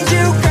need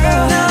you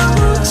girl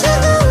너무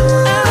차가워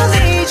I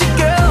need you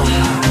girl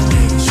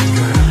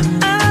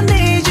I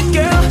need you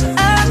girl I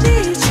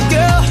need you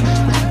girl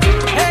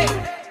hey.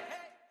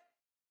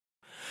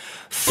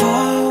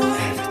 Fall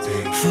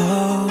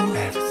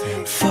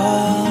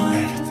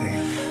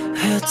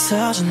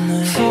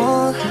흩어지는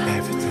fall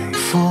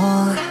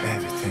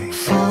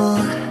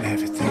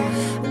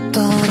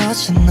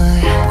떨어진 너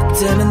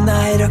때문에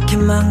나 이렇게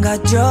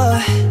망가져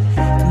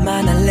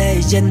그만할래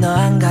이제 너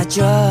안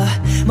가져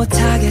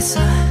못하겠어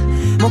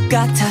못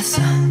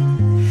같아서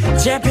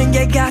제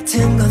핑계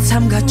같은 건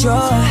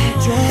삼가줘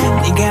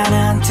네가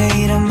나한테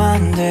이러면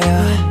안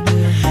돼요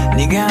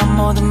네가 한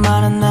모든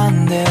말은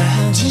안 돼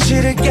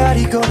진실을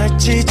가리고 날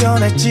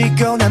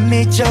찢어내지고 난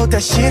미쳐다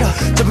싫어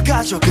전부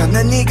가져가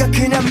난 네가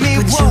그냥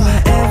미워 But you're my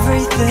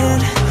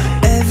everything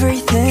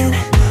everything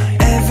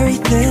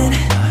everything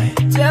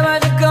제발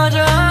좀 꺼져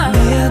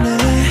미안해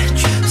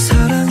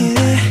사랑해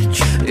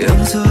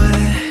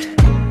용서해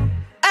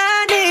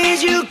I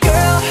need you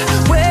girl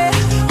왜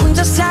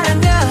혼자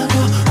사랑하고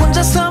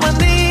혼자서만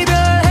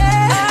이별해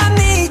I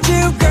need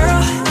you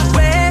girl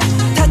왜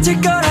다칠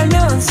걸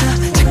알면서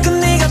자꾸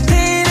네가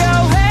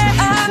필요해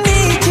I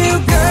need you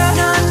girl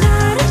넌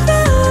나를 봐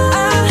I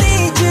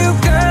need you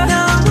girl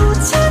너무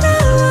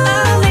차가워 I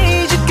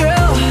need you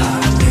girl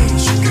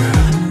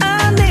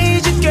I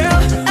need you girl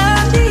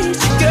I need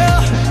you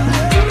girl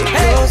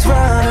Girls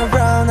run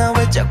around 나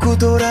왜 자꾸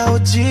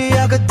돌아오지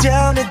I go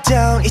down and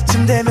down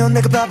이쯤 되면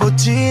내가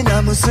바보지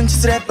나 무슨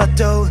짓을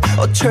해봐도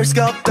어쩔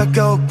수가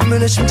없다고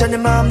꾸미는 심장 내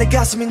마음 내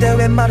가슴인데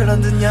왜 말을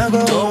안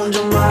듣냐고 또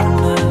혼자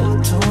말하네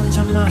또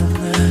혼자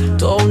말하네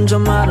또 혼자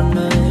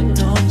말하네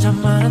또 혼자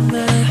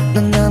말하네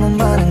넌 너무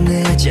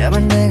말하네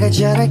제발 내가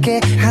잘할게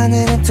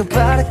하늘은 더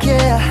파랗게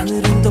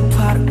하늘은 더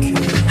파랗게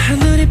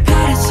하늘이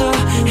파래서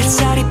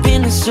햇살이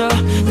빛나서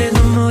내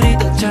눈물이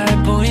더 잘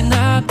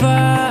보이나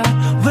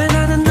봐왜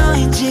나는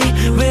너인지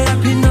왜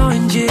하필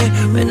너인지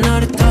왜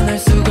너를 떠날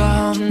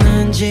수가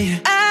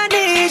없는지 I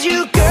need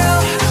you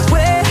girl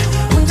왜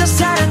혼자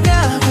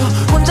사랑하고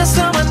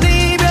혼자서만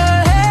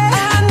이별해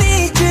I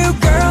need you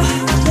girl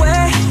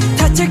왜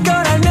다칠 걸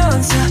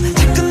알면서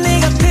자꾸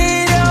네가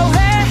필요해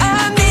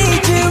I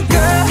need you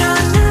girl 넌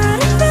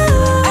나를 봐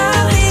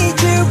I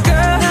need you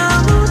girl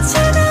너무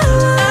차가워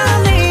I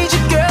need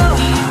you girl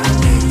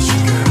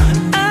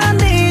I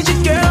need you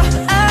girl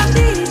I need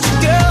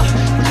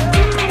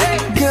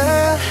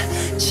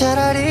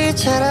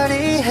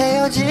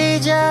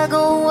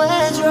헤어지자고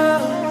해줘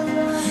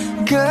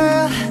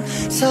Girl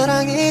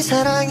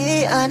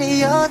사랑이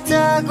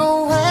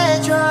아니었다고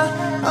해줘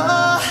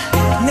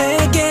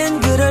내겐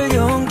그럴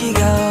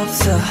용기가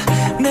없어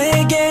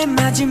내게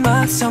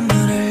마지막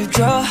선물을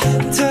줘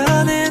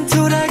더는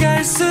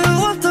돌아갈 수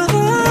없던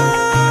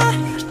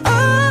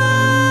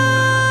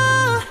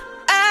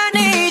I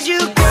need you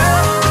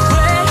girl 왜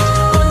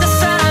혼자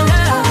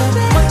사랑하고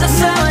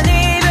혼자서만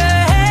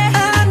이별해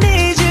I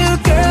need you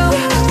girl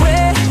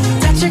왜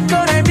다칠 걸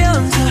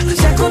알면서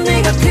자꾸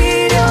네가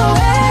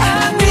필요해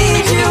I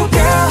need you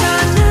girl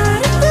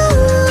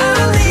I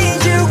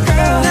need you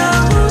girl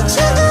너무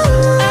차가워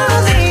I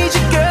need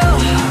you girl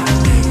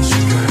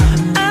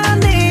I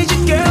need you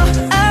girl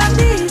I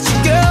need you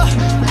girl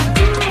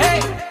Hey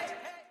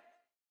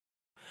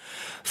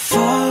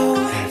Fall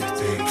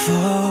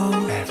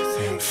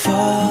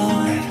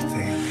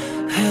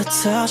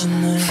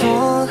흩어진 널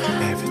Fall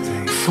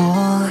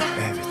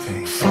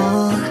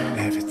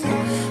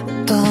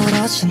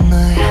떨어진 널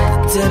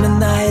때문에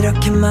나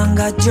이렇게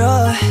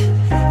망가져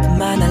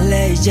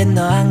그만할래 이제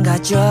너 안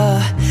가져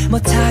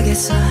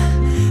못하겠어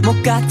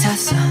못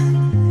같아서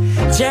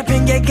제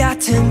핑계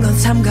같은 건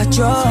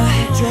삼가줘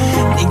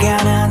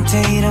네가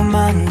나한테 이러면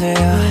안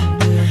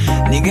돼요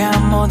네가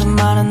모든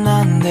말은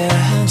안 돼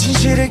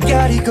진실을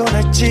가리고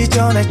날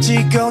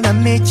찢어내지고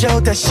난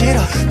미쳐 다 싫어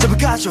전부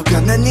가져가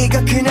난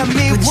네가 그냥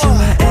미워 But you're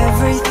my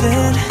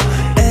everything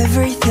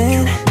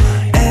everything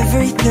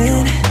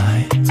everything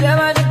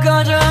제발 좀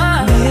꺼져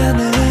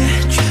미안해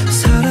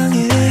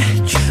사랑해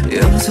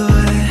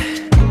용서해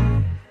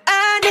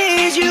I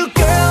need you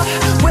girl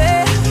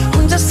왜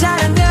혼자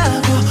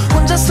사랑하고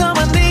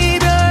혼자서만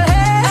이별해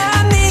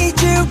I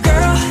need you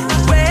girl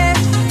왜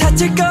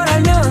다칠 걸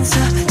알면서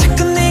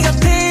자꾸 네가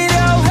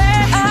필요해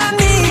I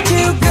need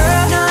you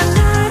girl 넌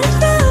나를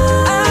봐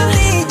I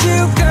need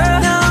you girl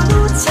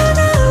너무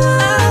차가워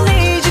I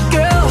need you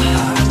girl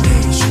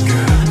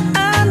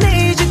I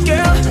need you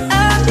girl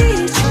I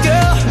need you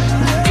girl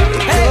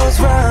Girls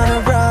run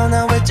around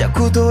나 왜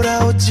자꾸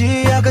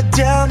돌아오지 I go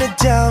down and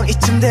down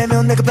이쯤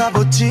되면 내가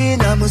바보지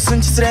나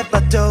무슨 짓을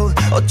해봐도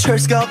어쩔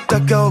수가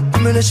없다고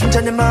꾸미는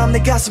심장 내 마음 내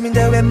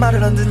가슴인데 왜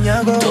말을 안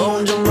듣냐고 또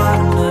혼자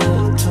말하네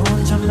또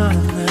혼자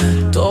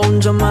말하네 또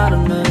혼자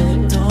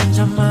말하네 또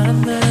혼자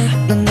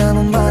말하네 넌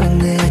너무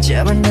많았네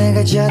제발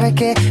내가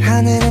잘할게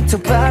하늘은 또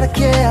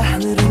파랗게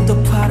하늘은 더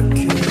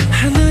파랗게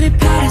하늘이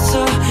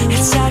파래서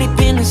햇살이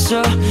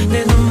빛났어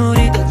내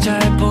눈물이 더 잘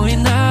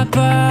보이나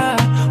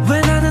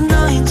봐왜 나는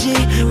너인지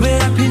왜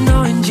하필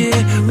너인지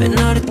왜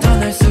너를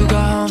떠날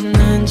수가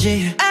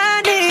없는지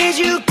I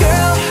need you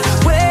girl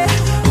왜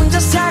혼자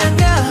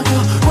사랑하고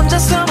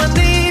혼자서만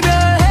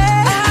이별해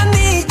I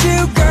need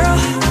you girl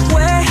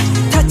왜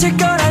다칠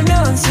걸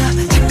알면서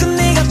자꾸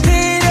네가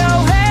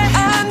필요해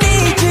I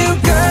need you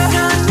girl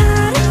넌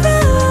나를 봐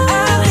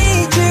I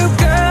need you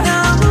girl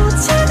너무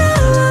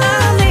차가워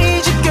I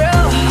need you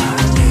girl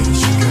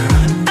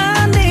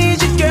I need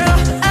you girl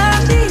I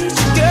need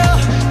you girl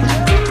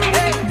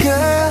hey.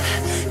 Girl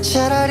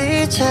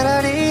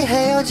차라리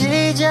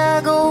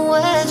헤어지자고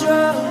해줘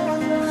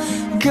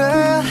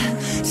Girl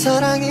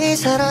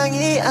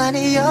사랑이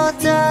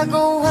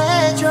아니었다고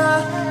해줘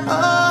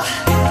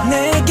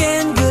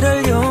내겐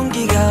그럴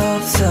용기가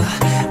없어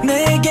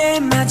내게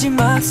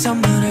마지막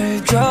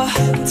선물을 줘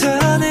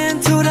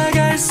더는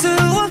돌아갈 수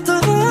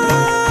없던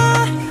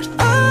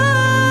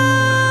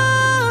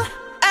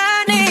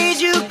I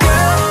need you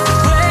girl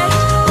왜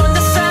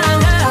혼자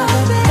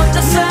사랑하고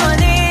혼자서만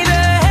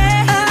이별해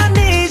I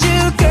need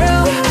you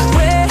girl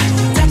왜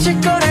다칠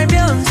걸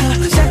알면서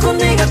자꾸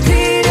네가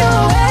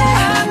필요해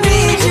I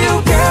need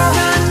you girl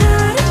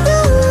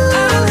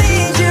I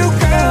need you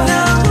girl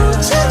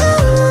너무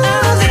차가워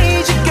I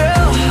need you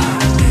girl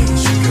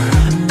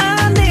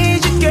I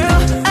need you girl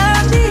I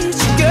need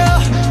you girl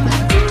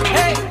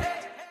Hey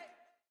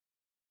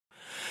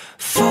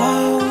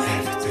Fall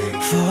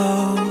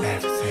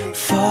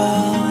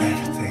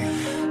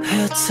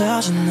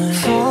흩어진 널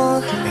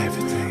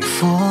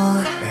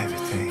Fall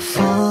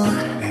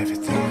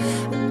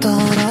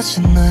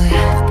떨어진 널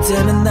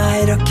때문에 나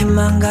이렇게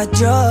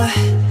망가져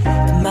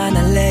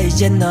그만할래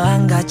이제 너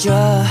안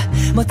가져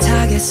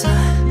못하겠어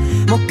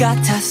못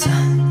같아서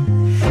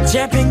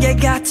제 핑계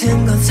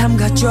같은 건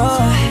삼가줘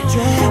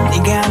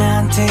네가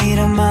나한테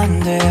이러면 안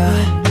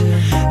돼요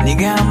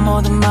네가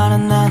모든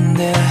말은 안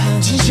돼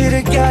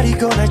진실을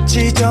가리고 날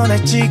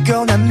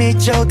찢어내지고 난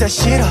미쳐 다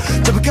싫어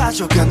전부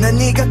가져가 난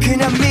네가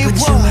그냥 미워 But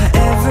you're my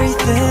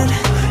everything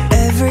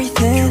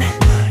everything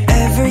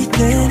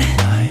everything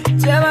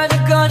제발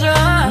좀 꺼져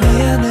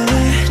미안해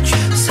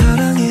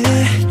사랑해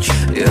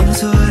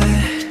용서해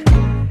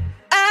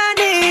I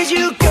need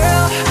you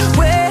girl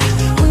왜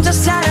혼자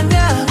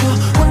사랑하고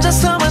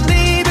혼자서만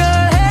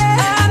이별해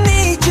I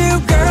need you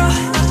girl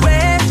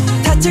왜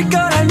다칠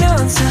걸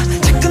알면서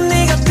자꾸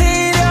네가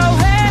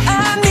필요해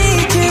I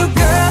need you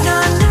girl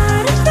넌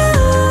나를 봐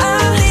I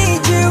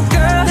need you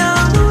girl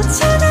너무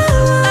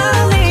차가워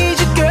I need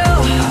you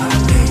girl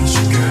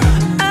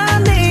I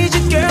need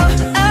you girl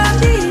I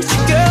need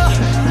you girl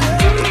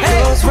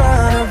Girls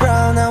run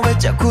around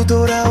자꾸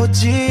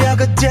돌아오지 I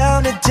go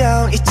down and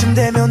down 이쯤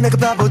되면 내가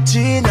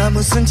바보지 나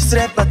무슨 짓을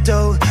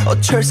해봐도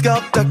어쩔 수가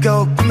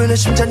없다고 꾸미는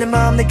심장 내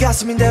마음 내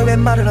가슴인데 왜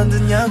말을 안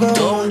듣냐고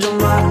또 혼자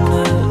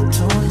말하네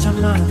또 혼자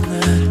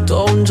말하네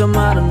또 혼자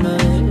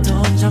말하네 또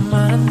혼자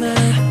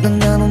말하네 넌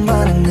너무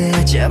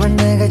많았네 제발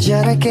내가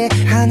잘할게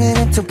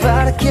하늘은 더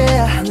파랗게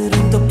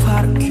하늘은 더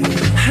파랗게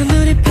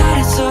하늘이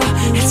파래서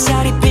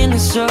햇살이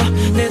빛나서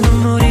내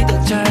눈물이 더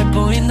잘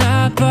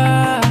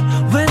보이나봐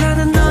왜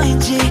나는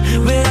너인지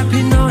왜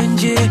하필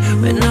너인지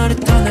왜 너를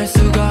떠날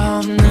수가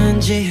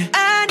없는지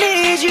I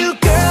need you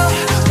girl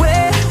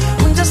왜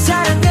혼자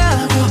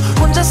사랑하고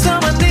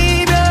혼자서만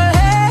이별해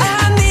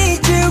I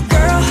need you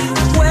girl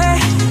왜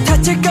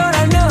다칠 걸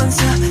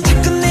알면서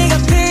자꾸 네가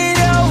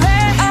필요해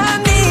I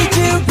need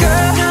you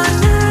girl 넌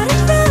나를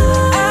봐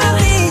I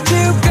need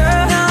you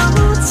girl 너무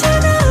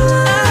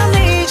차가워 I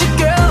need you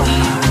girl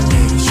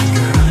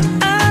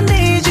I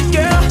need you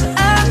girl I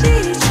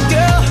need you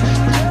girl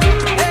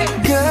hey.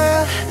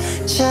 Girl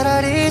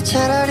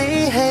차라리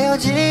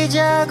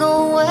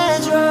헤어지자고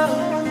해줘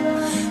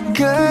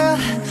Girl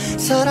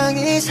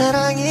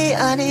사랑이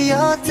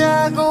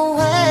아니었다고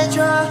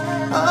해줘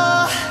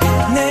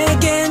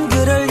내겐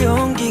그럴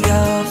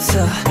용기가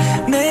없어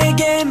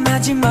내게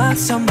마지막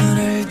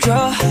선물을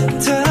줘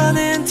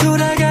더는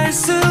돌아갈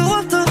수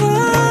없다고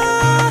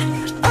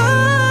I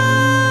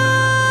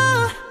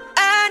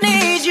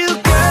need you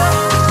girl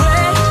왜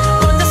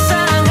혼자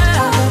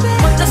사랑하고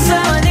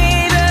혼자서만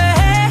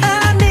이별해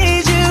I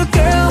need you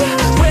girl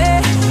왜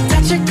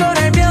다칠 걸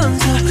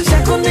알면서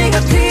자꾸 네가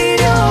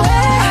필요해 I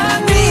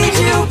need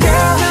you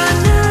girl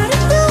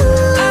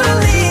I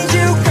need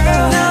you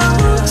girl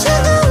너무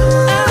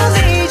차가워 I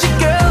need you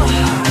girl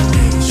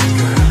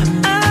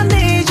I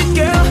need you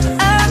girl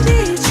I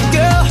need you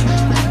girl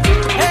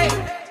hey.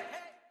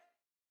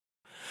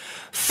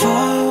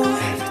 Fall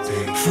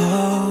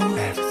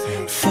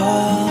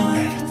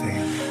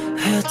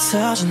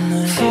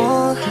흩어졌네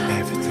Fall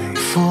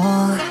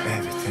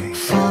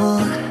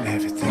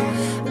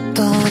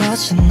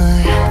떨어진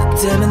날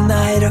때문에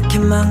나 이렇게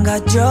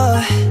망가져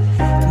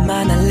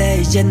그만할래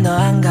이제 너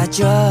안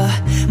가져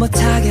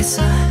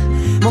못하겠어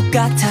못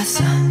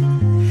같아서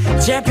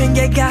제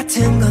핑계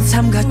같은 건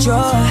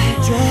삼가줘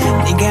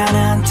네가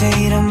나한테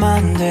이러면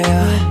안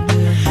돼요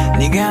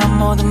네가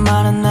뭐든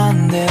말은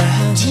안 돼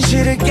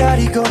진실을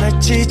가리고 날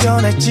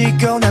찢어 날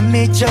찌고 난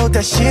미쳐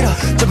다 싫어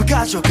전부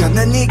가져가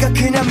난 네가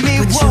그냥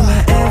미워 But you're my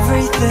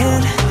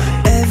everything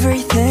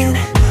everything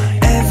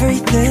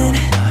everything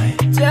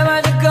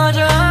제발 좀 꺼져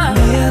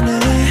미안해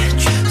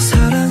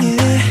사랑해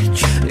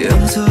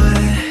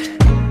용서해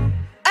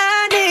I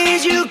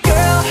need you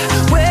girl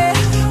왜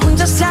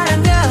혼자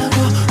사랑하고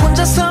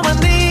혼자서만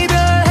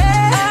이별해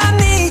I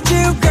need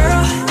you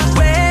girl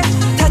왜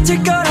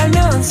다칠 걸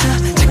알면서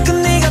자꾸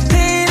네가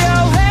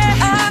필요해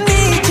I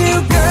need you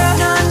girl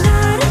넌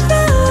나를 봐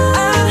I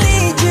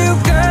need you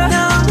girl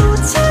너무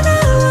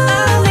차가워 I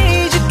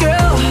need you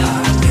girl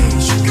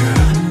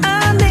I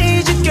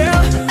need you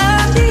girl I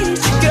need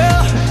you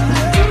girl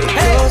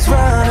Goes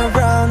round and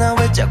round 나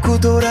왜 자꾸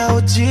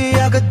돌아오지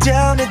I go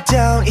down and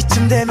down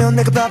이쯤 되면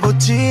내가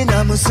바보지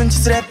나 무슨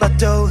짓을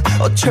해봐도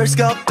어쩔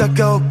수가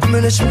없다고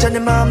꾸미는 심장 내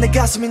마음 내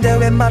가슴인데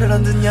왜 말을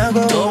안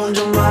듣냐고 또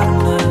혼자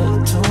말하네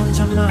또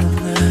혼자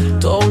말하네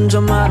또 혼자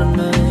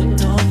말하네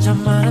또 혼자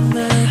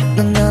말하네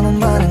넌 너무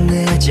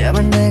많았네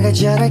제발 내가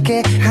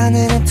잘할게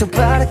하늘은 더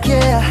파랗게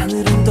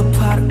하늘은 더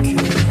파랗게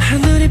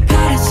하늘이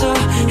파래서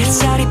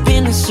햇살이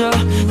빛나서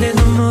내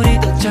눈물이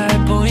더 잘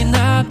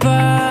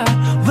보이나봐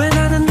왜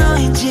나는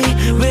너인지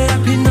왜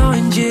하필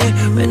너인지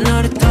왜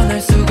너를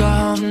떠날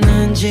수가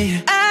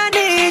없는지 I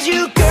need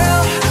you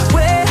girl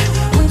왜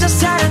혼자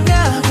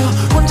사랑하고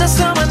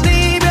혼자서만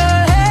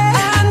이별해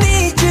I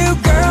need you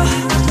girl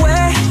왜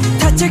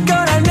다칠 걸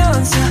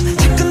알면서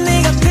자꾸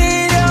네가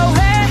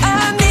필요해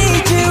I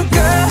need you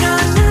girl 넌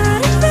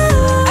나를 봐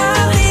I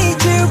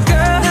need you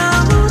girl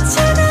너무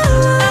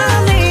차가워 I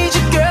need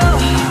you girl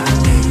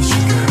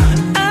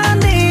I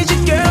need you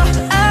girl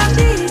I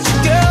need you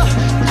girl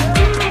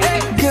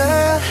hey.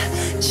 Girl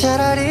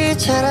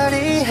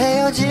차라리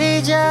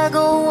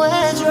헤어지자고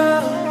해줘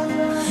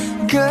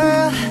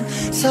Girl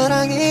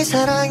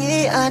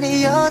사랑이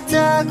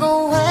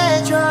아니었다고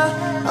해줘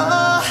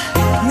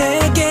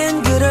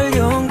내겐 그럴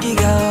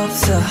용기가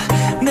없어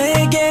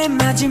내게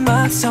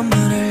마지막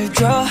선물을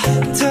줘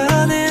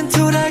더는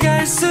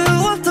돌아갈 수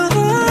없다고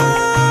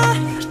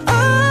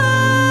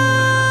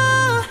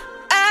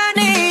I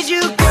need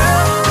you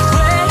girl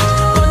왜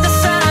혼자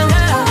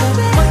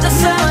사랑하고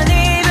혼자서만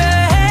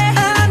이별해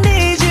I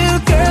need you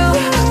girl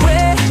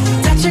왜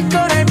다칠 걸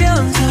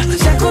알면서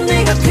자꾸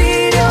네가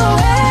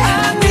필요해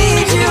I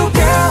need you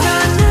girl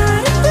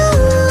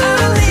I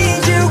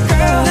need you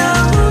girl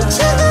너무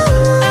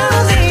차가워 I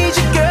need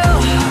you girl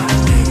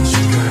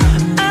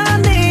I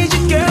need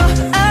you girl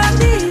I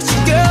need you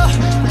girl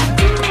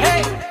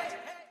hey.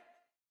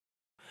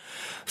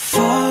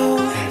 Fall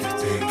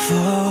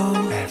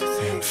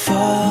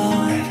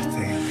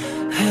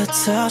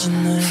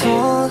흩어졌네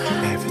Fall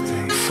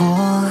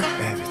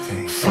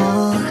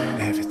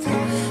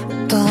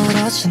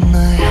떨어진 떨어진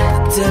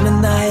너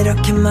때문에 나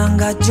이렇게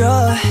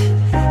망가져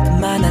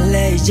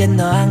그만할래 이제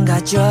너 안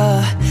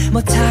가져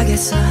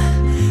못하겠어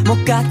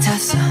못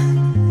같아서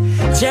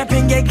제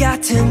핑계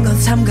같은 건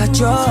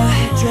삼가줘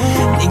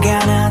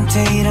네가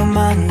나한테 이러면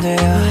안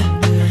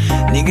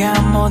돼요 네가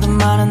한 모든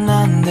말은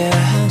안 돼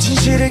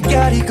진실을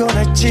가리고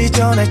날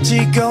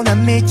찢어내지고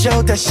난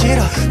미쳐다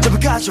싫어 전부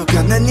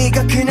가져가 난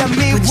네가 그냥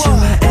미워 But you're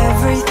my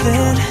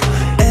everything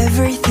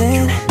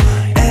everything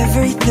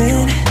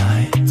everything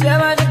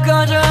제발 좀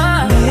꺼져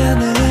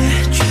미안해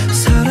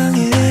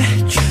사랑해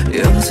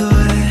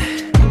용서해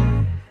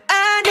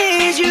I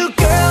need you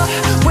girl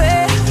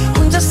왜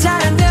혼자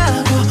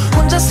사랑하고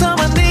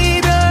혼자서만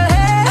이별해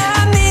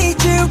I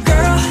need you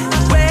girl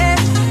왜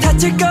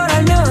다칠 걸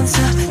알면서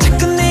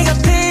자꾸 네가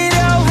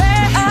필요해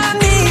I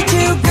need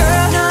you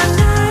girl 넌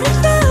나를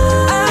봐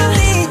I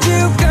need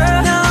you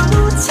girl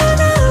너무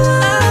차가워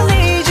I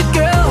need you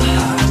girl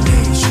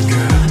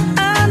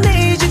I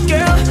need you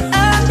girl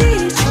I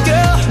need you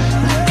girl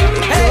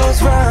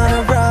Girls run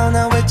around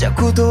나 왜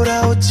자꾸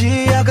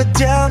돌아오지 I go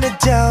down and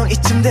down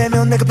이쯤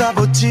되면 내가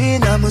바보지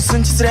나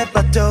무슨 짓을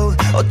해봐도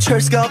어쩔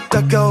수가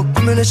없다고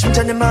꾸미는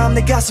심장 내 마음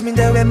내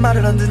가슴인데 왜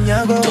말을 안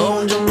듣냐고 또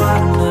혼자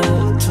말하네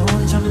또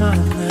혼자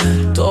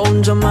말하네 또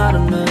혼자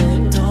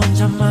말하네 또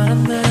혼자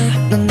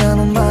말하네 넌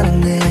너무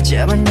말하네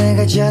제발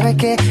내가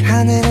잘할게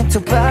하늘은 더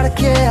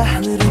파랗게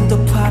하늘은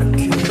더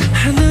파랗게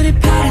하늘이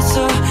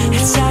파래서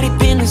햇살이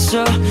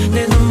빛나서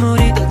내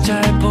눈물이 더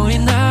잘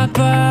보이나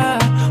봐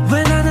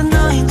왜 나는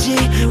너인지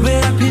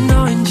왜 하필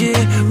너인지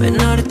왜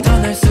너를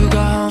떠날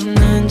수가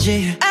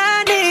없는지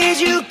I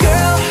need you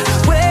girl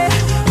왜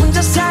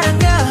혼자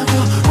사랑하고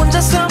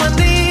혼자서만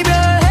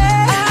이별해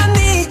I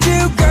need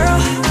you girl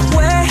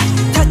왜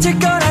다칠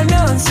걸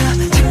알면서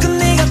자꾸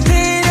네가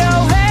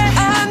필요해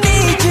I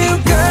need you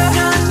girl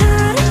넌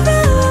나를 봐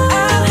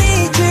I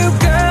need you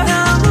girl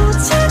너무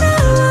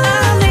차가워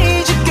I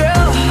need you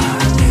girl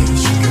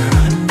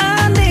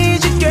I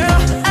need you girl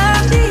I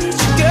need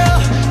you girl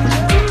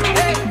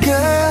hey.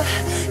 Girl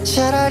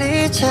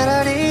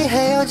차라리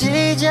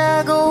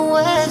헤어지자고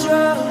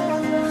해줘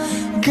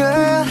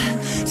Girl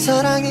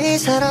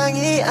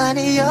사랑이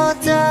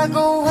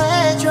아니었다고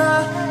해줘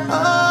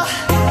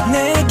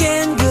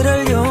내겐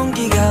그럴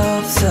용기가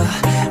없어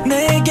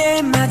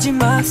내게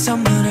마지막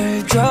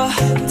선물을 줘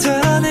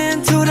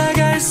더는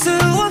돌아갈 수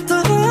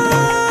없도록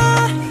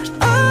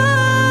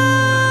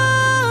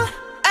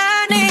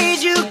I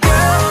need you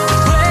girl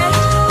왜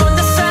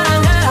혼자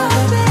사랑하고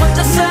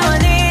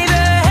혼자서만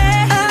이별해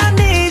I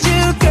need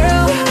you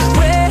girl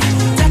왜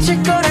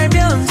다칠 걸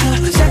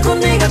알면서 자꾸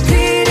네가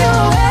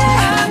필요해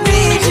I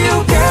need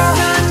you girl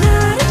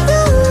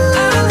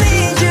I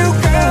need you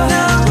girl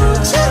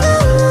너무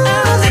차가워 I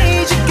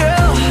need you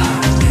girl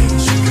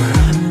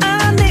I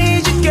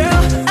need you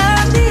girl I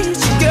need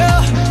you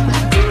girl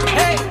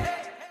hey.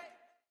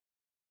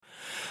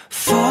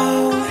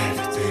 Fall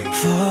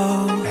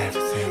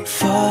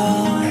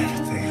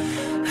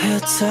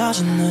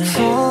흩어지는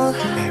fall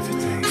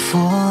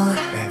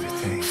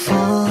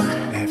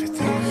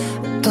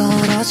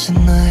떨어진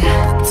너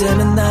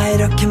때문에 나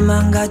이렇게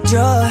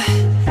망가져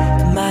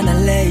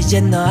그만할래 이제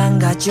너 안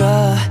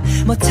가져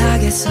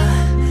못하겠어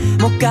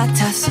못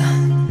같아서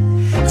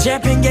제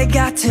핑계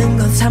같은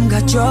건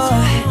삼가줘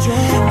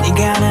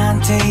네가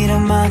나한테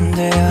이러면 안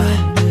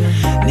돼요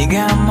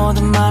네가 한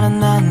모든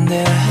말은 안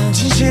돼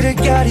진실을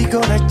가리고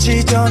날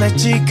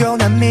찢어내지고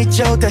난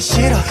미쳐다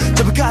싫어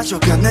전부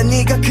가져가 난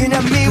네가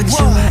그냥 미워 But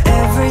you're my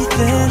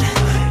everything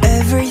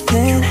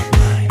everything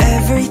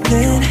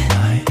everything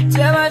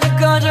제발 좀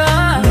꺼져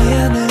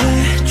미안해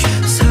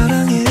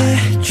사랑해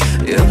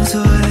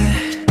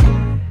용서해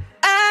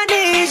I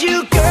need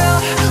you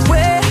girl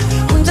왜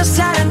혼자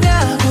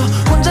사랑하고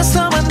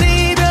혼자서만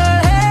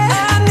이별해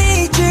I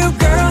need you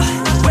girl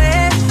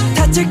왜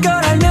다칠 걸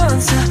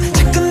알면서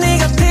자꾸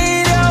네가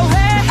필요해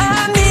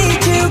I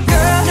need you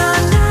girl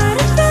넌 나를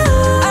봐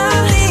I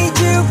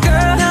need you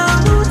girl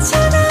너무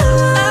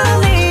차가워 I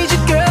need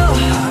you girl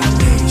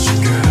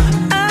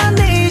I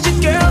need you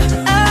girl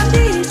I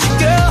need you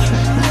girl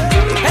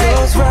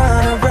Girls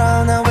run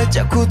around 나 왜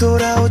자꾸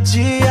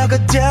돌아오지 I go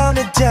down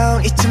and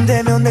down 이쯤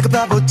되면 내가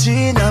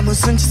바보지 나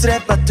무슨 짓을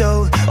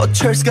해봐도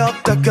어쩔 수가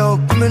없다고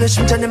꾸미는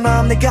심장 내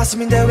마음 내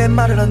가슴인데 왜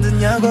말을 안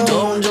듣냐고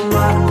또 혼자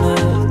말하네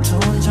또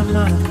혼자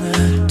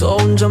말하네 또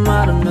혼자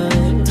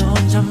말하네 또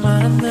혼자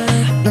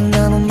말하네 넌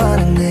너무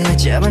말하네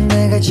제발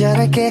내가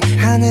잘할게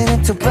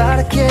하늘은 더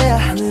파랗게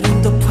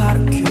하늘은 더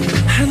파랗게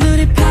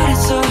하늘이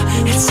파래서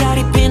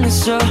햇살이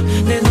빛나서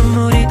내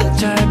눈물이 더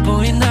잘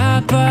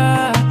보이나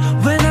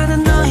봐왜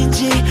나는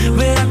너인지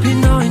왜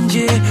하필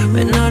너인지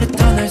왜 너를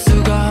떠날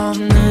수가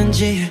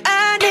없는지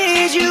I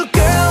need you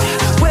girl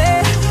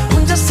왜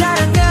혼자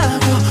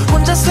사랑하고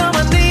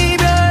혼자서만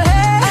이별해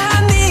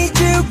I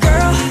need you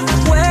girl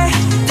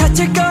왜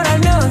다칠 걸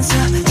알면서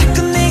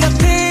자꾸 네가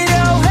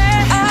필요해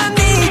I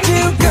need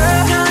you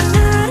girl 넌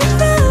나를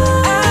봐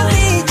I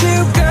need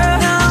you girl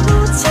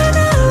너무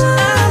차가워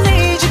I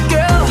need you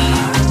girl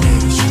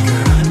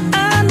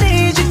I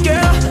need you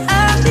girl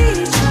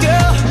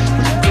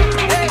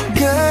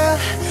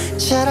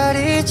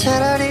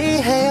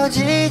차라리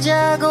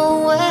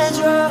헤어지자고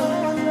해줘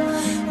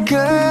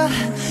Girl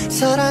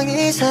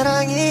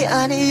사랑이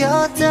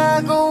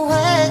아니었다고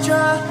해줘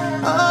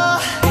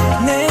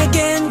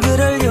내겐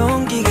그럴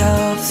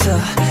용기가 없어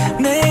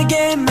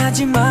내게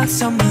마지막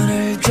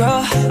선물을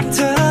줘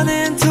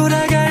더는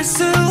돌아갈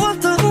수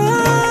없던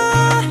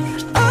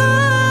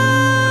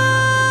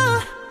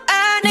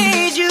I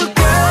need you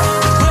girl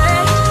왜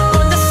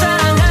혼자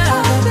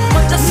사랑하고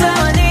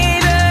혼자서만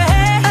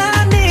이별해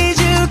I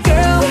need you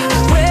girl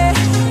왜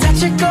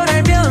다칠 걸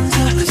알면서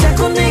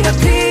자꾸 네가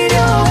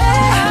필요해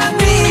I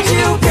need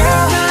you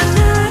girl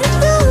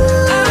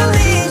I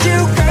need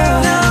you girl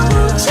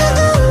너무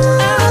차가워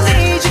I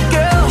need you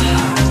girl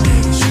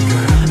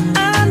I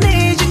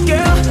need you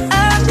girl I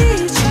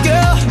need you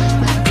girl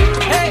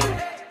Hey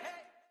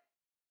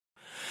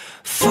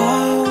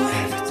Fall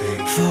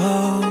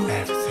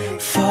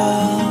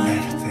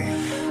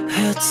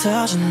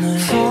흩어진 널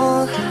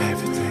Fall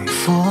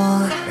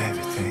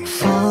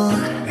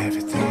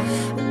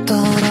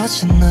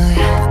떨어진 널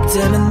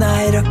때문에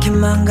나 이렇게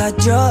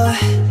망가져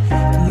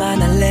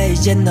그만할래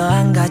이제 너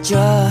안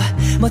가져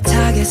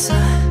못하겠어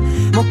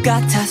못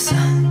같아서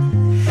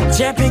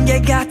제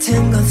핑계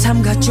같은 건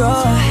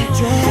삼가줘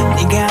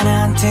네가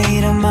나한테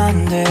이러면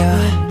안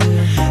돼요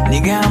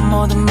네가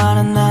뭐든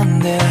말은 안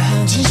돼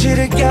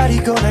진실을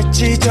가리고 날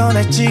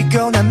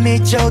찢어내고 난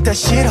미쳐 다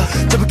싫어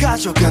전부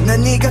가져가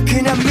난 네가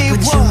그냥 미워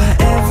But you're my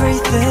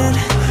everything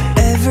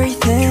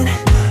everything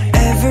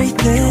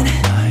everything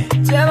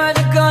제발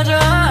좀 꺼져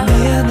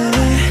미안해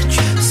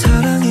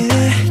사랑해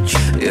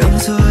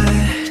용서해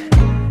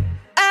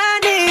I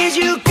need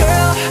you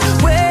girl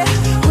왜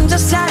혼자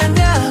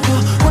사랑하고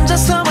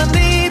혼자서만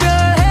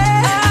이별해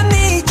I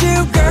need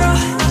you girl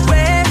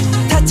왜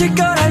다칠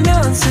걸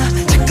알면서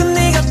자꾸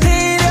네가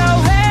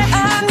필요해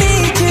I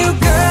need you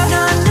girl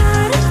넌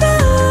나를 봐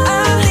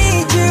I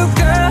need you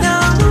girl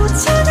너무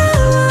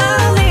차가워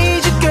I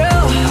need you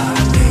girl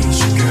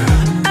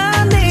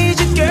I need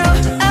you girl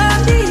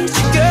I need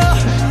you girl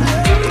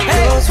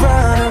Girls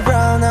run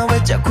around 나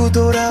왜 자꾸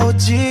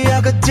돌아오지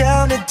I go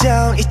down and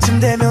down 이쯤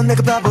되면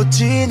내가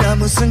바보지 나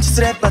무슨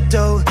짓을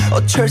해봐도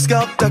어쩔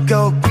수가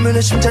없다고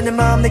꾸미는 심장 내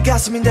마음 내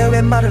가슴인데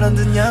왜 말을 안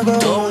듣냐고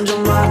또 혼자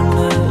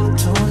말하네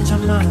또 혼자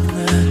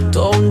말하네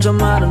또 혼자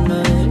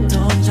말하네 또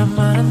혼자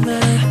말하네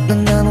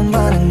넌 너무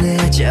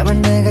많았네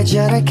제발 내가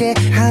잘할게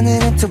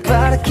하늘은 더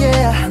파랗게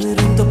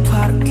하늘은 더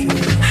파랗게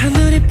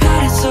하늘이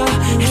파래서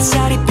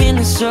햇살이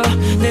빛났어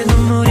내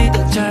눈물이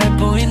더 잘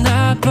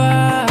보이나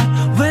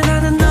봐왜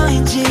나는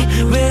너인지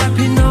왜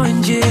하필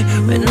너인지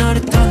왜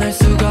너를 떠날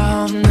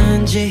수가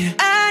없는지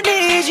I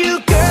need you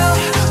girl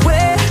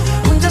왜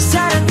혼자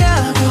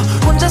사랑하고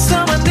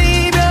혼자서만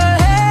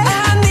이별해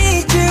I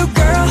need you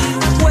girl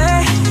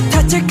왜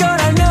다칠 걸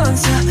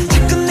알면서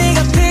자꾸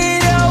네가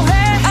필요해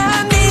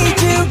I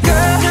need you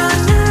girl 넌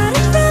나를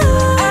봐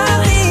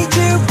I need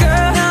you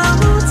girl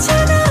너무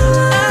차가워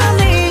I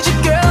need you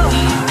girl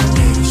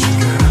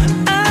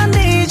I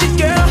need you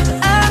girl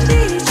I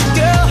need you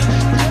girl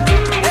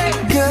hey.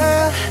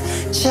 Girl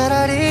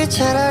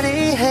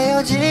차라리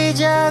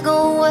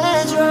헤어지자고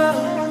해줘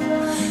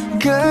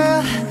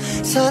Girl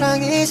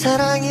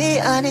사랑이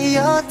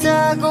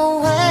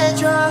아니었다고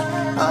해줘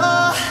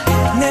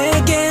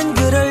내겐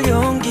그럴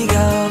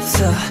용기가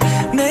없어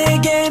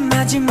내게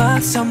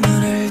마지막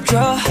선물을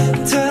줘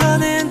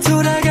더는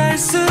돌아갈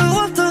수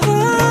없던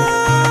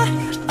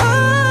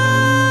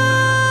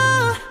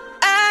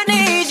I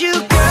need you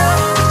girl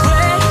왜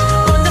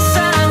혼자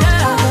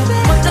사랑하고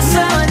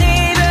혼자서만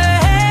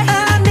이별해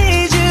I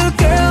need you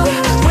girl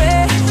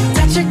왜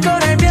다칠 걸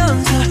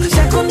알면서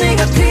자꾸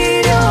네가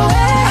필요해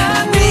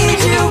I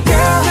need you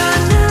girl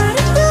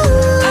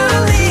I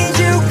need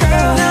you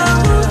girl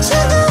너무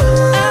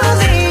차가워 I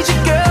need you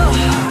girl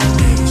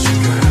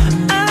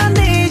I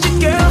need you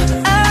girl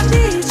I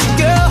need you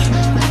girl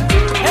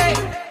Hey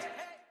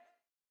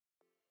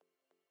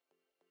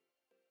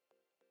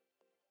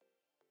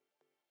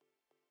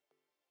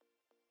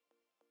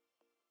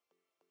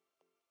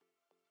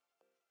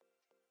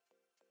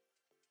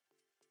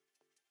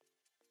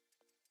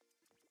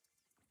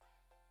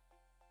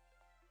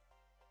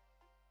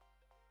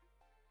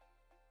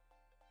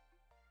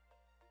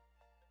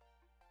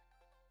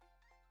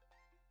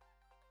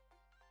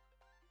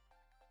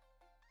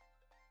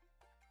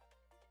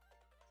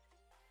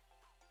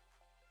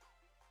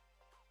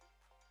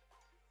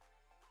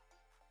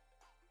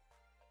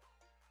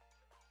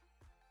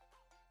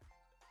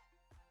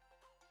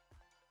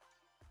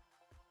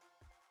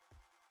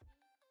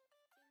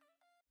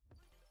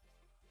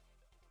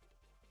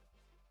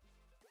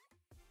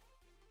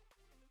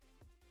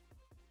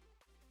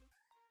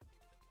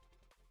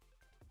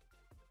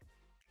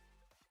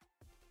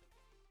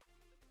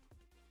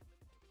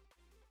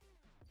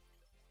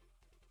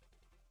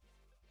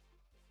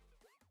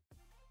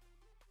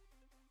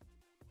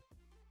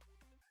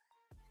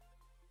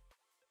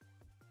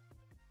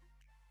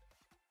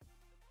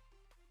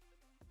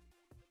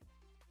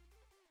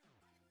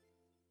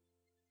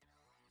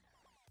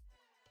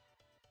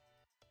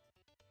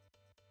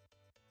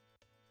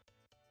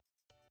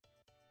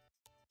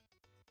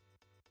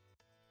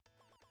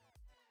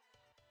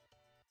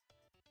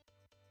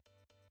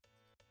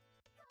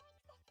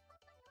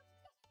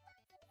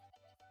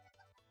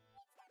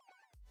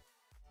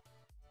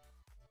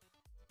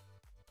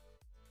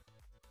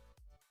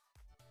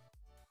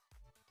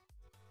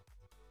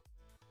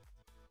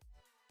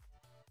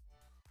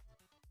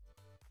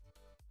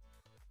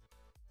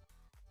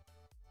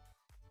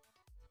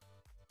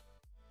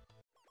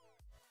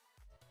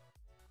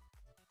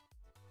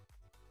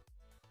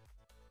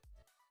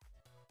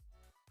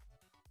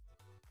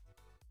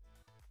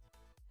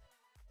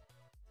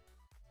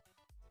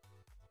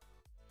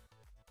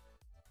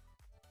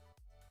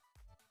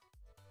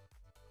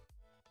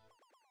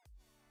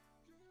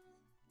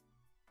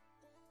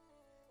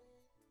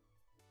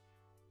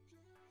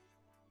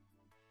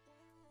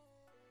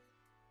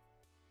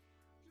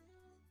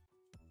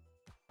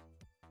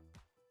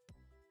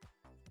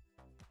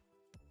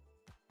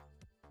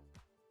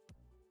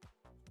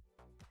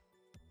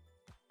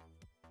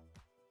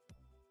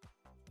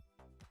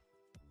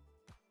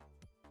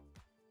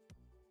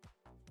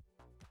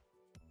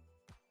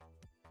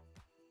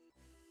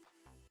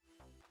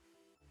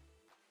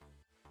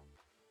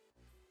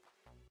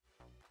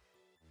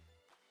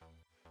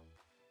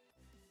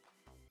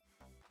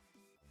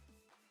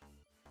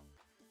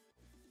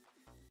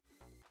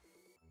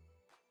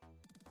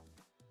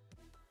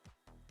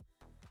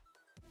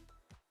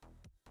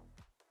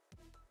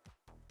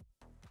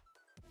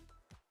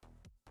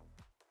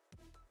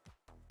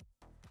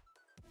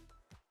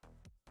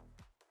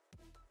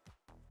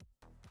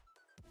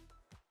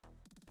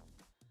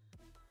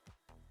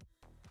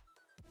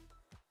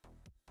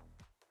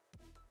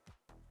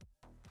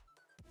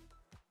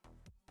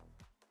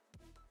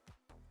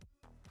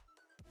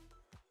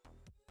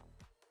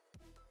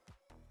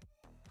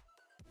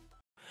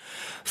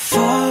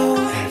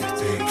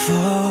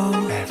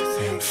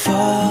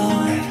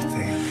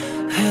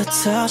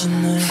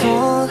부서진 널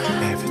Fall,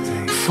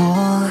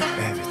 fall,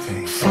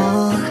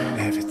 fall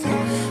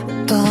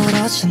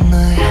떨어진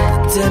널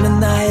때문에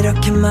나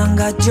이렇게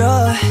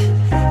망가져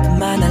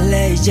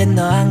그만할래 이제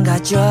너 안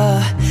가져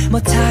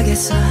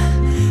못하겠어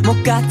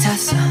못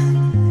같아서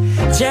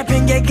제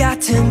핑계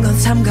같은 건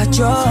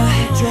삼가줘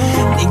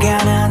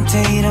네가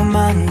나한테 이러면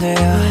안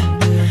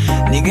돼요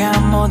네가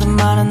뭐든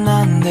말은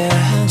안 돼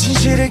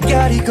진실을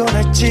가리고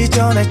날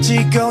찢어 날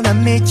찌고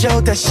난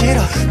미쳐 다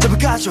싫어 전부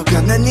가져가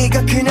난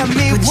네가 그냥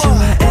미워 But you're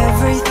my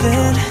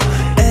everything,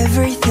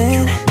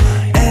 everything,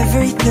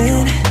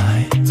 everything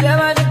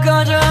제발 좀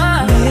꺼져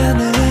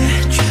미안해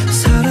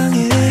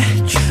사랑해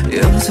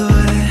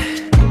용서해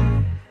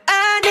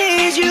I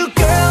need you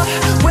girl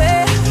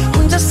왜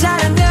혼자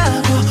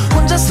사랑하고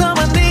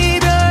혼자서만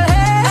이별해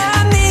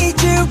I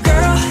need you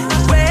girl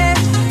왜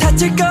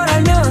다칠 걸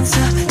알면서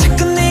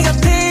자꾸 네가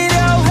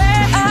필요해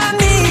I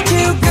need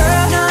you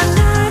girl 넌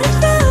나를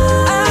봐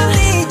I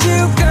need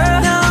you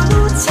girl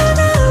너무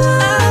차가워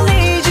I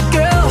need you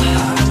girl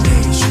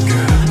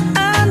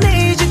I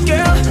need you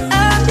girl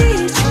I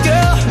need you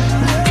girl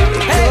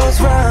Girls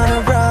run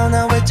around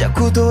나 왜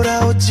자꾸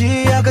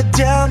돌아오지 I go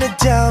down and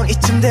down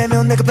이쯤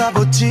되면 내가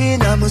바보지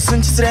나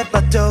무슨 짓을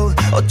해봐도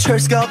어쩔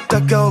수가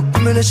없다고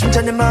꾸미는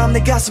심장 내 마음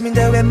내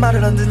가슴인데 왜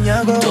말을 안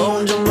듣냐고 또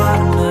혼자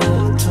말하네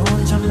또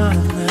혼자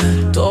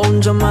말하네 또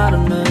혼자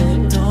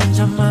말하네 또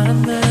혼자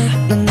말하네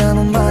넌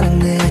너무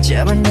말하네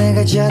제발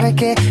내가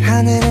잘할게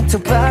하늘은 더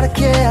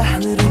파랗게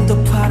하늘은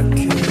더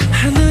파랗게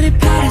하늘이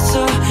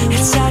파래서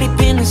햇살이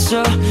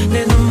빛났어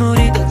내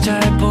눈물이 더 잘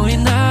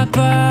보이나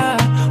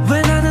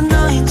봐왜 나는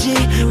너인지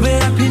왜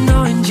하필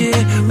너인지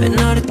왜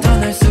너를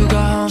떠날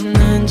수가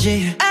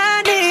없는지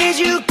I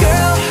need you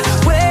girl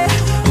왜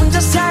혼자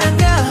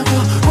사랑하고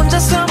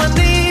혼자서만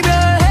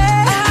이별해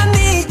I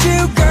need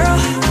you girl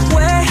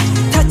왜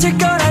다칠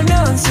걸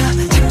알면서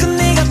자꾸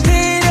네가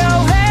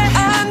필요해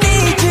I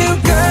need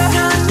you girl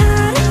넌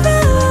나를 봐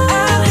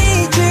I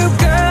need you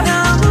girl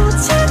너무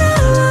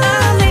차가워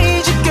I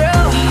need you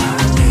girl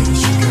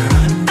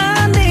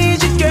I need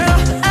you girl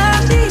I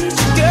need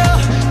you girl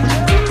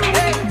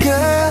hey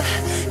girl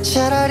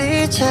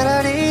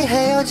차라리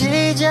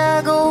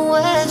헤어지자고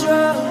해줘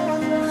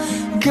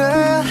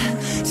Girl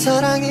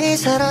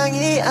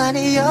사랑이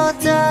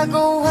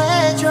아니었다고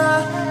해줘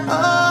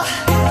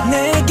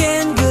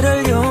내겐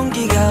그럴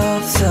용기가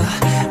없어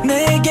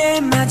내게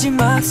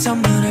마지막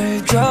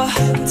선물을 줘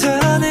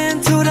더는